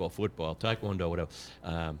it's baseball, football, taekwondo, whatever,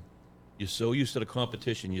 you're so used to the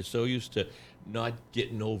competition. You're so used to not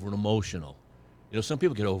getting over emotional. You know, some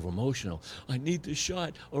people get over emotional. I need this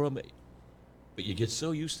shot, but you get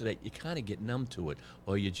so used to that, you kind of get numb to it,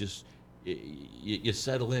 or you just you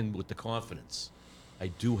settle in with the confidence. I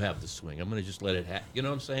do have the swing. I'm going to just let it happen. You know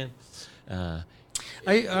what I'm saying?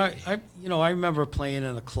 I remember playing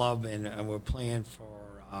in a club, and we were playing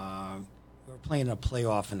a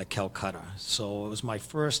playoff in the Calcutta. So it was my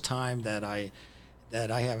first time that I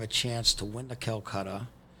have a chance to win the Calcutta,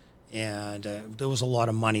 and there was a lot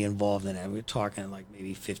of money involved in it. We were talking like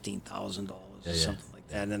maybe $15,000 or something like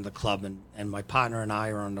that in the club, and my partner and I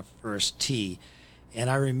are on the first tee, and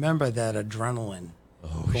I remember that adrenaline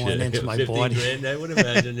going into my 15 body. grand, I would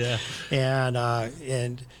imagine, yeah.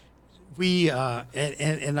 and we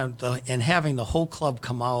and having the whole club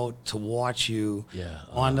come out to watch you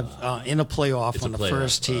on the in a playoff It's on a the playoff.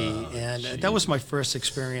 first tee, and that was geez. my first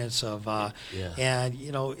experience of. And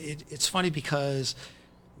you know, it's funny because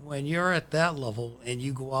when you're at that level and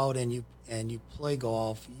you go out and you play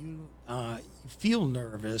golf, you feel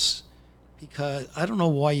nervous because I don't know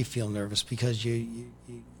why you feel nervous because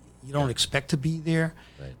you don't expect to be there.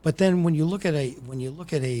 Right. But then when you look at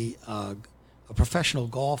a professional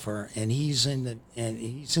golfer and he's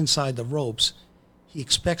inside the ropes, he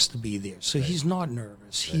expects to be there. So he's not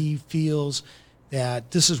nervous. Right. He feels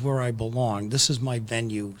that this is where I belong. This is my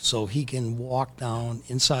venue. So he can walk down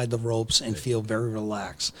inside the ropes and feel very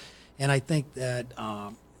relaxed. And I think that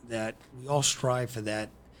that we all strive for that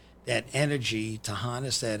energy, to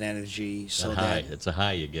harness that energy, so That high. that It's a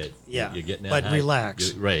high you get. Yeah, You're getting that but high.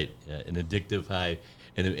 relax. Right. Yeah, an addictive high.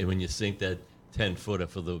 And when you sink that 10-footer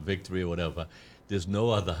for the victory or whatever, there's no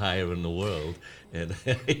other higher in the world. And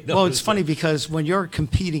Well, it's funny because when you're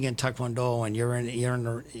competing in Taekwondo and you're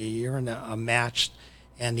in a match,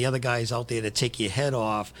 and the other guy's out there to take your head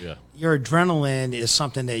off, Yeah. your adrenaline is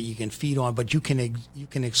something that you can feed on, but you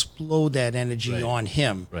can explode that energy Right. on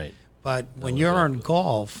him. Right. But when No, you're in exactly.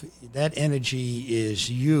 golf, that energy is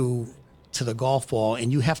you to the golf ball,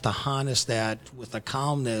 and you have to harness that with a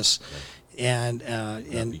calmness, and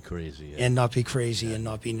Not be crazy. Yeah. and not be crazy and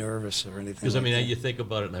not be nervous or anything. Because, like I mean, that. you think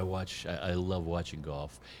about it, and I love watching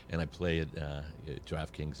golf, and I play at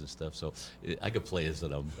DraftKings and stuff, so I could players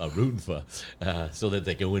that I'm rooting for so that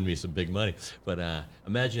they can win me some big money. But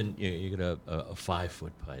imagine you get a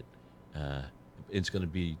 5-foot putt. It's going to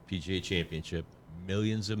be PGA Championship,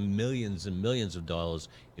 millions and millions and millions of dollars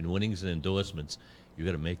in winnings and endorsements. You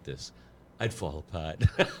got to make this. I'd fall apart.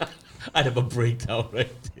 I'd have a breakdown right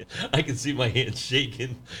there. I can see my hands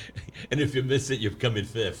shaking, and if you miss it, you come in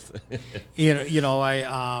fifth. I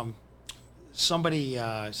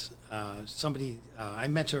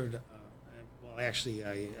mentored. Well, actually,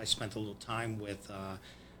 I spent a little time with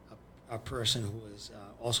a person who was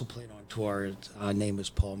also played on tour. His name is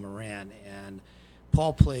Paul Moran, and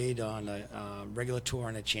Paul played on a regular tour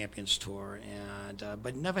and a Champions Tour, and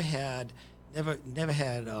but never had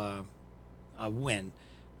a win.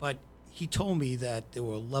 But he told me that there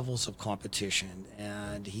were levels of competition,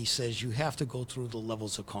 and he says you have to go through the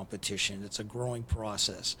levels of competition. It's a growing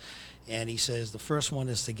process. And he says the first one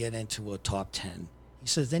is to get into a top 10. He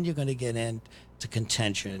says then you're going to get into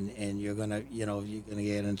contention, and you're going to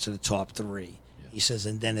get into the top 3. Yeah. He says,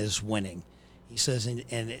 and then there's winning. He says, and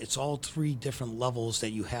it's all 3 different levels that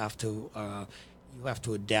you have to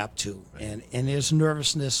adapt to, right. and there's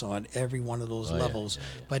nervousness on every one of those levels, yeah.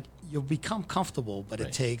 But you'll become comfortable. But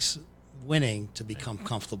it takes winning to become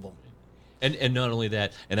comfortable. And not only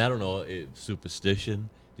that, and I don't know, superstition.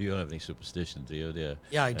 You don't have any superstition, do you?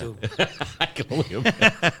 Yeah, I do. I can only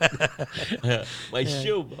imagine. My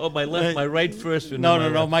shoe. Oh, my right first.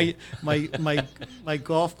 No. My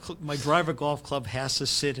driver golf club has to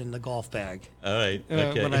sit in the golf bag. All right.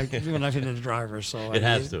 Okay. When I'm in the driver, so it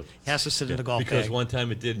has to. It has to sit in the golf bag. Because one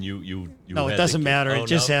time it didn't. You. No, it doesn't matter. It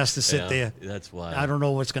just has to sit there. That's why. I don't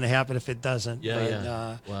know what's going to happen if it doesn't.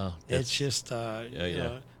 Yeah. Wow. It's just.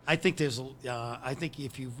 I think I think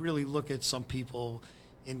if you really look at some people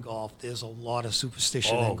in golf, there's a lot of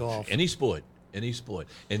superstition in golf. Any sport,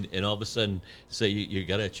 and all of a sudden, say you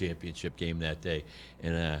got a championship game that day,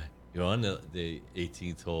 and you're on the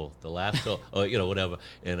 18th hole, the last hole, or whatever,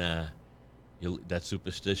 and that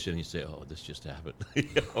superstition, you say, oh, this just happened.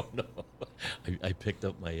 Oh no, I picked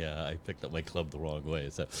up my club the wrong way.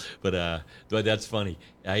 So, but that's funny.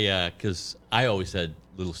 Because I always had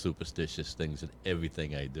little superstitious things in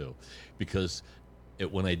everything I do, because. At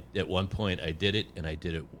one point I did it, and I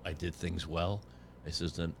did things well. I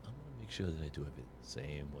says, then I'm going to make sure that I do it the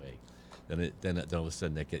same way. Then all of a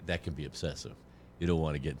sudden that can be obsessive. You don't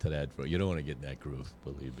want to get into that. You don't want to get in that groove.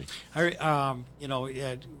 Believe me.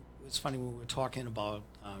 It's funny when we were talking about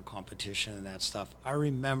competition and that stuff. I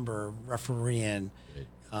remember refereeing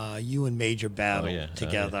you and Major battle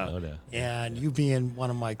together, and you being one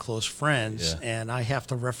of my close friends, and I have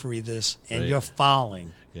to referee this, and you're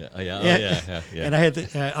fouling. Yeah. And I had to,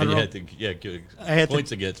 I had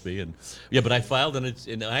points against me, and but I filed,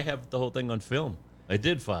 and I have the whole thing on film. I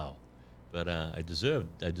did foul, but I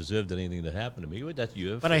deserved anything that happened to me. That's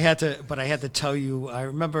you. But I had to tell you. I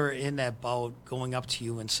remember in that bout going up to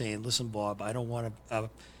you and saying, "Listen, Bob, I don't want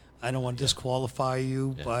to disqualify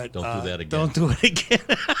you, but don't do that again. Don't do it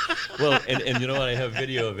again." Well, and you know what? I have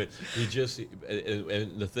video of it. He just,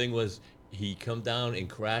 and the thing was, he come down and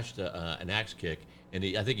crashed an axe kick. And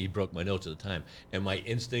I think he broke my nose at the time. And my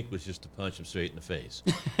instinct was just to punch him straight in the face.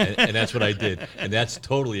 And that's what I did. And that's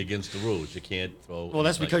totally against the rules. You can't throw. Well,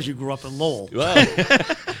 that's because you grew up in Lowell. Well,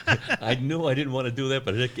 I knew I didn't want to do that,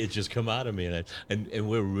 but it just come out of me. And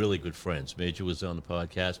we're really good friends. Major was on the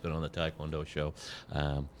podcast, been on the Taekwondo show.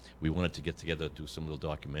 We wanted to get together to do some little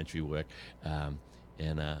documentary work.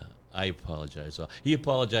 And I apologize. He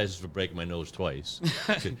apologizes for breaking my nose twice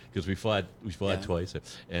because we fought twice.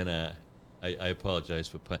 And I apologize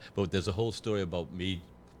for but there's a whole story about me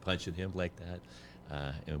punching him like that.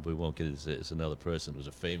 And we won't get it. It's another person who's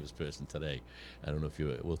a famous person today. I don't know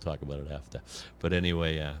if we'll talk about it after. But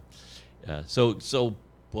anyway, so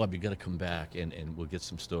Bob, you got to come back and we'll get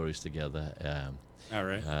some stories together. All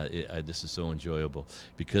right. This is so enjoyable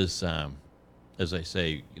because, as I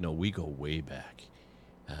say, we go way back.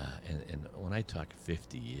 And when I talk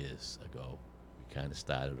 50 years ago, we kind of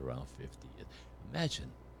started around 50 years. Imagine.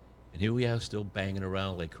 And here we are still banging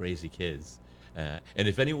around like crazy kids. And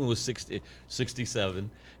if anyone was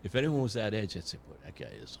 67, if anyone was that age, I'd say, boy, that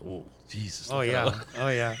guy is old. Jesus. Oh, yeah. Oh,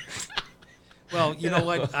 yeah. Well, you know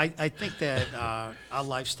what? I think that our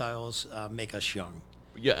lifestyles make us young.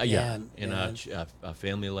 Yeah. And Our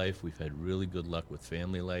family life, we've had really good luck with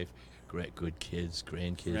family life. Great, good kids,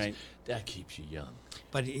 grandkids. Right. That keeps you young.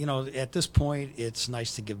 But, at this point, it's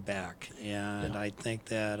nice to give back. And I think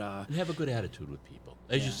that... and have a good attitude with people.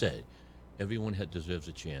 As you say, everyone deserves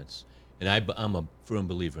a chance. And I'm a firm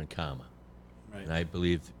believer in karma. Right. And I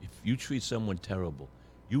believe if you treat someone terrible,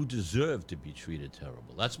 you deserve to be treated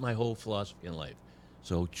terrible. That's my whole philosophy in life.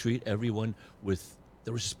 So treat everyone with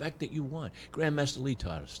the respect that you want. Grandmaster Lee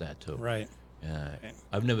taught us that too. Right.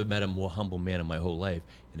 I've never met a more humble man in my whole life,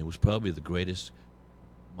 and it was probably the greatest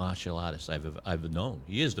martial artist I've ever known.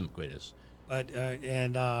 He is the greatest. But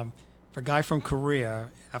for a guy from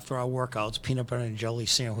Korea, after our workouts, peanut butter and jelly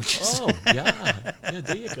sandwiches. Oh, yeah.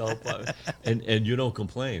 There you go. And you don't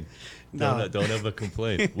complain. No. Don't ever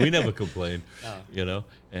complain. We never complain, No.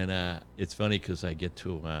 And it's funny because I get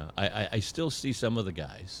to, I still see some of the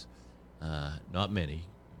guys, not many,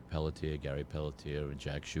 Gary Pelletier, and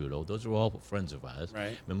Jack Shudo. Those are all friends of ours.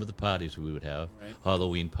 Right. Remember the parties we would have, Right.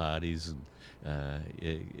 Halloween parties,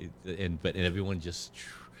 but everyone just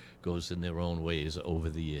goes in their own ways over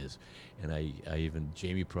the years. And I even,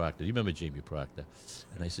 Jamie Proctor, you remember Jamie Proctor?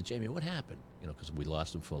 And I said, Jamie, what happened? Because we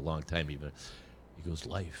lost him for a long time even. He goes,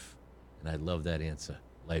 life. And I love that answer.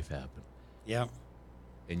 Life happened. Yeah.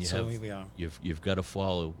 And So here we are. you've got to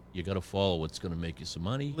follow what's going to make you some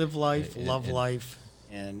money. Live life, and- love and- life,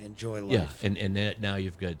 and enjoy life. Yeah, and now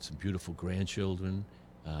you've got some beautiful grandchildren,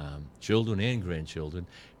 children and grandchildren.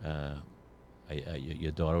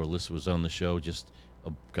 Your daughter Alyssa was on the show just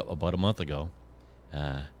about a month ago,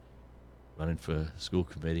 running for school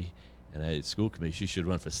committee. And school committee, she should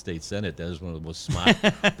run for state senate. That is one of the most smart.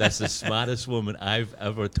 That's the smartest woman I've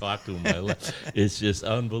ever talked to in my life. It's just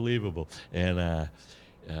unbelievable. And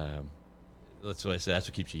that's what I said. That's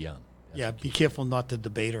what keeps you young. Be careful not to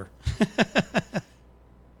debate her.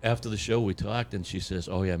 After the show, we talked, and she says,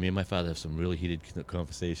 "Oh yeah, me and my father have some really heated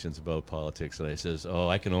conversations about politics." And I says, "Oh,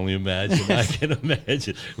 I can only imagine. I can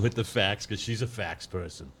imagine with the facts, because she's a facts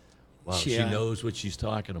person. Wow, she knows what she's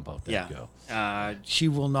talking about. That girl. She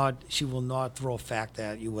will not throw a fact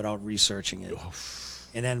at you without researching it.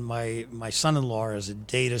 And then my son-in-law is a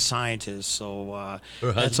data scientist, so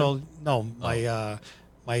that's all. No,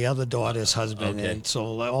 my other daughter's husband, Okay. and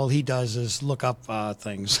so all he does is look up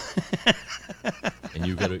things. And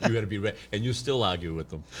you gotta be ready. And you still argue with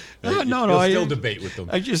them. No, You'll still debate with them.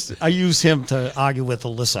 I use him to argue with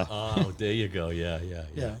Alyssa. Oh, there you go. Yeah.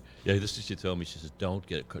 Yeah. Yeah, this is what she told me. She says, don't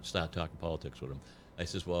start talking politics with him. I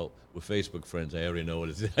says, well, we're Facebook friends. I already know what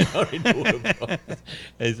it is. I already know what about.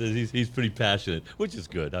 He says he's pretty passionate, which is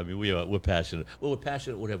good. I mean, we're passionate. Well, we're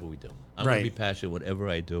passionate whatever we do. I'm going to be passionate whatever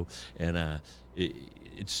I do. And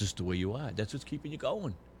it's just the way you are. That's what's keeping you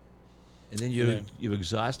going. And then you're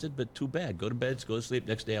exhausted, but too bad. Go to bed, go to sleep.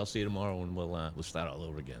 Next day I'll see you tomorrow, and we'll start all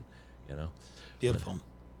over again. Beautiful.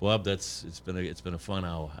 Bob, it's been a fun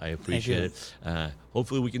hour. I appreciate it.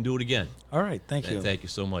 Hopefully we can do it again. All right. Thank you. Thank you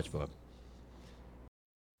so much, Bob.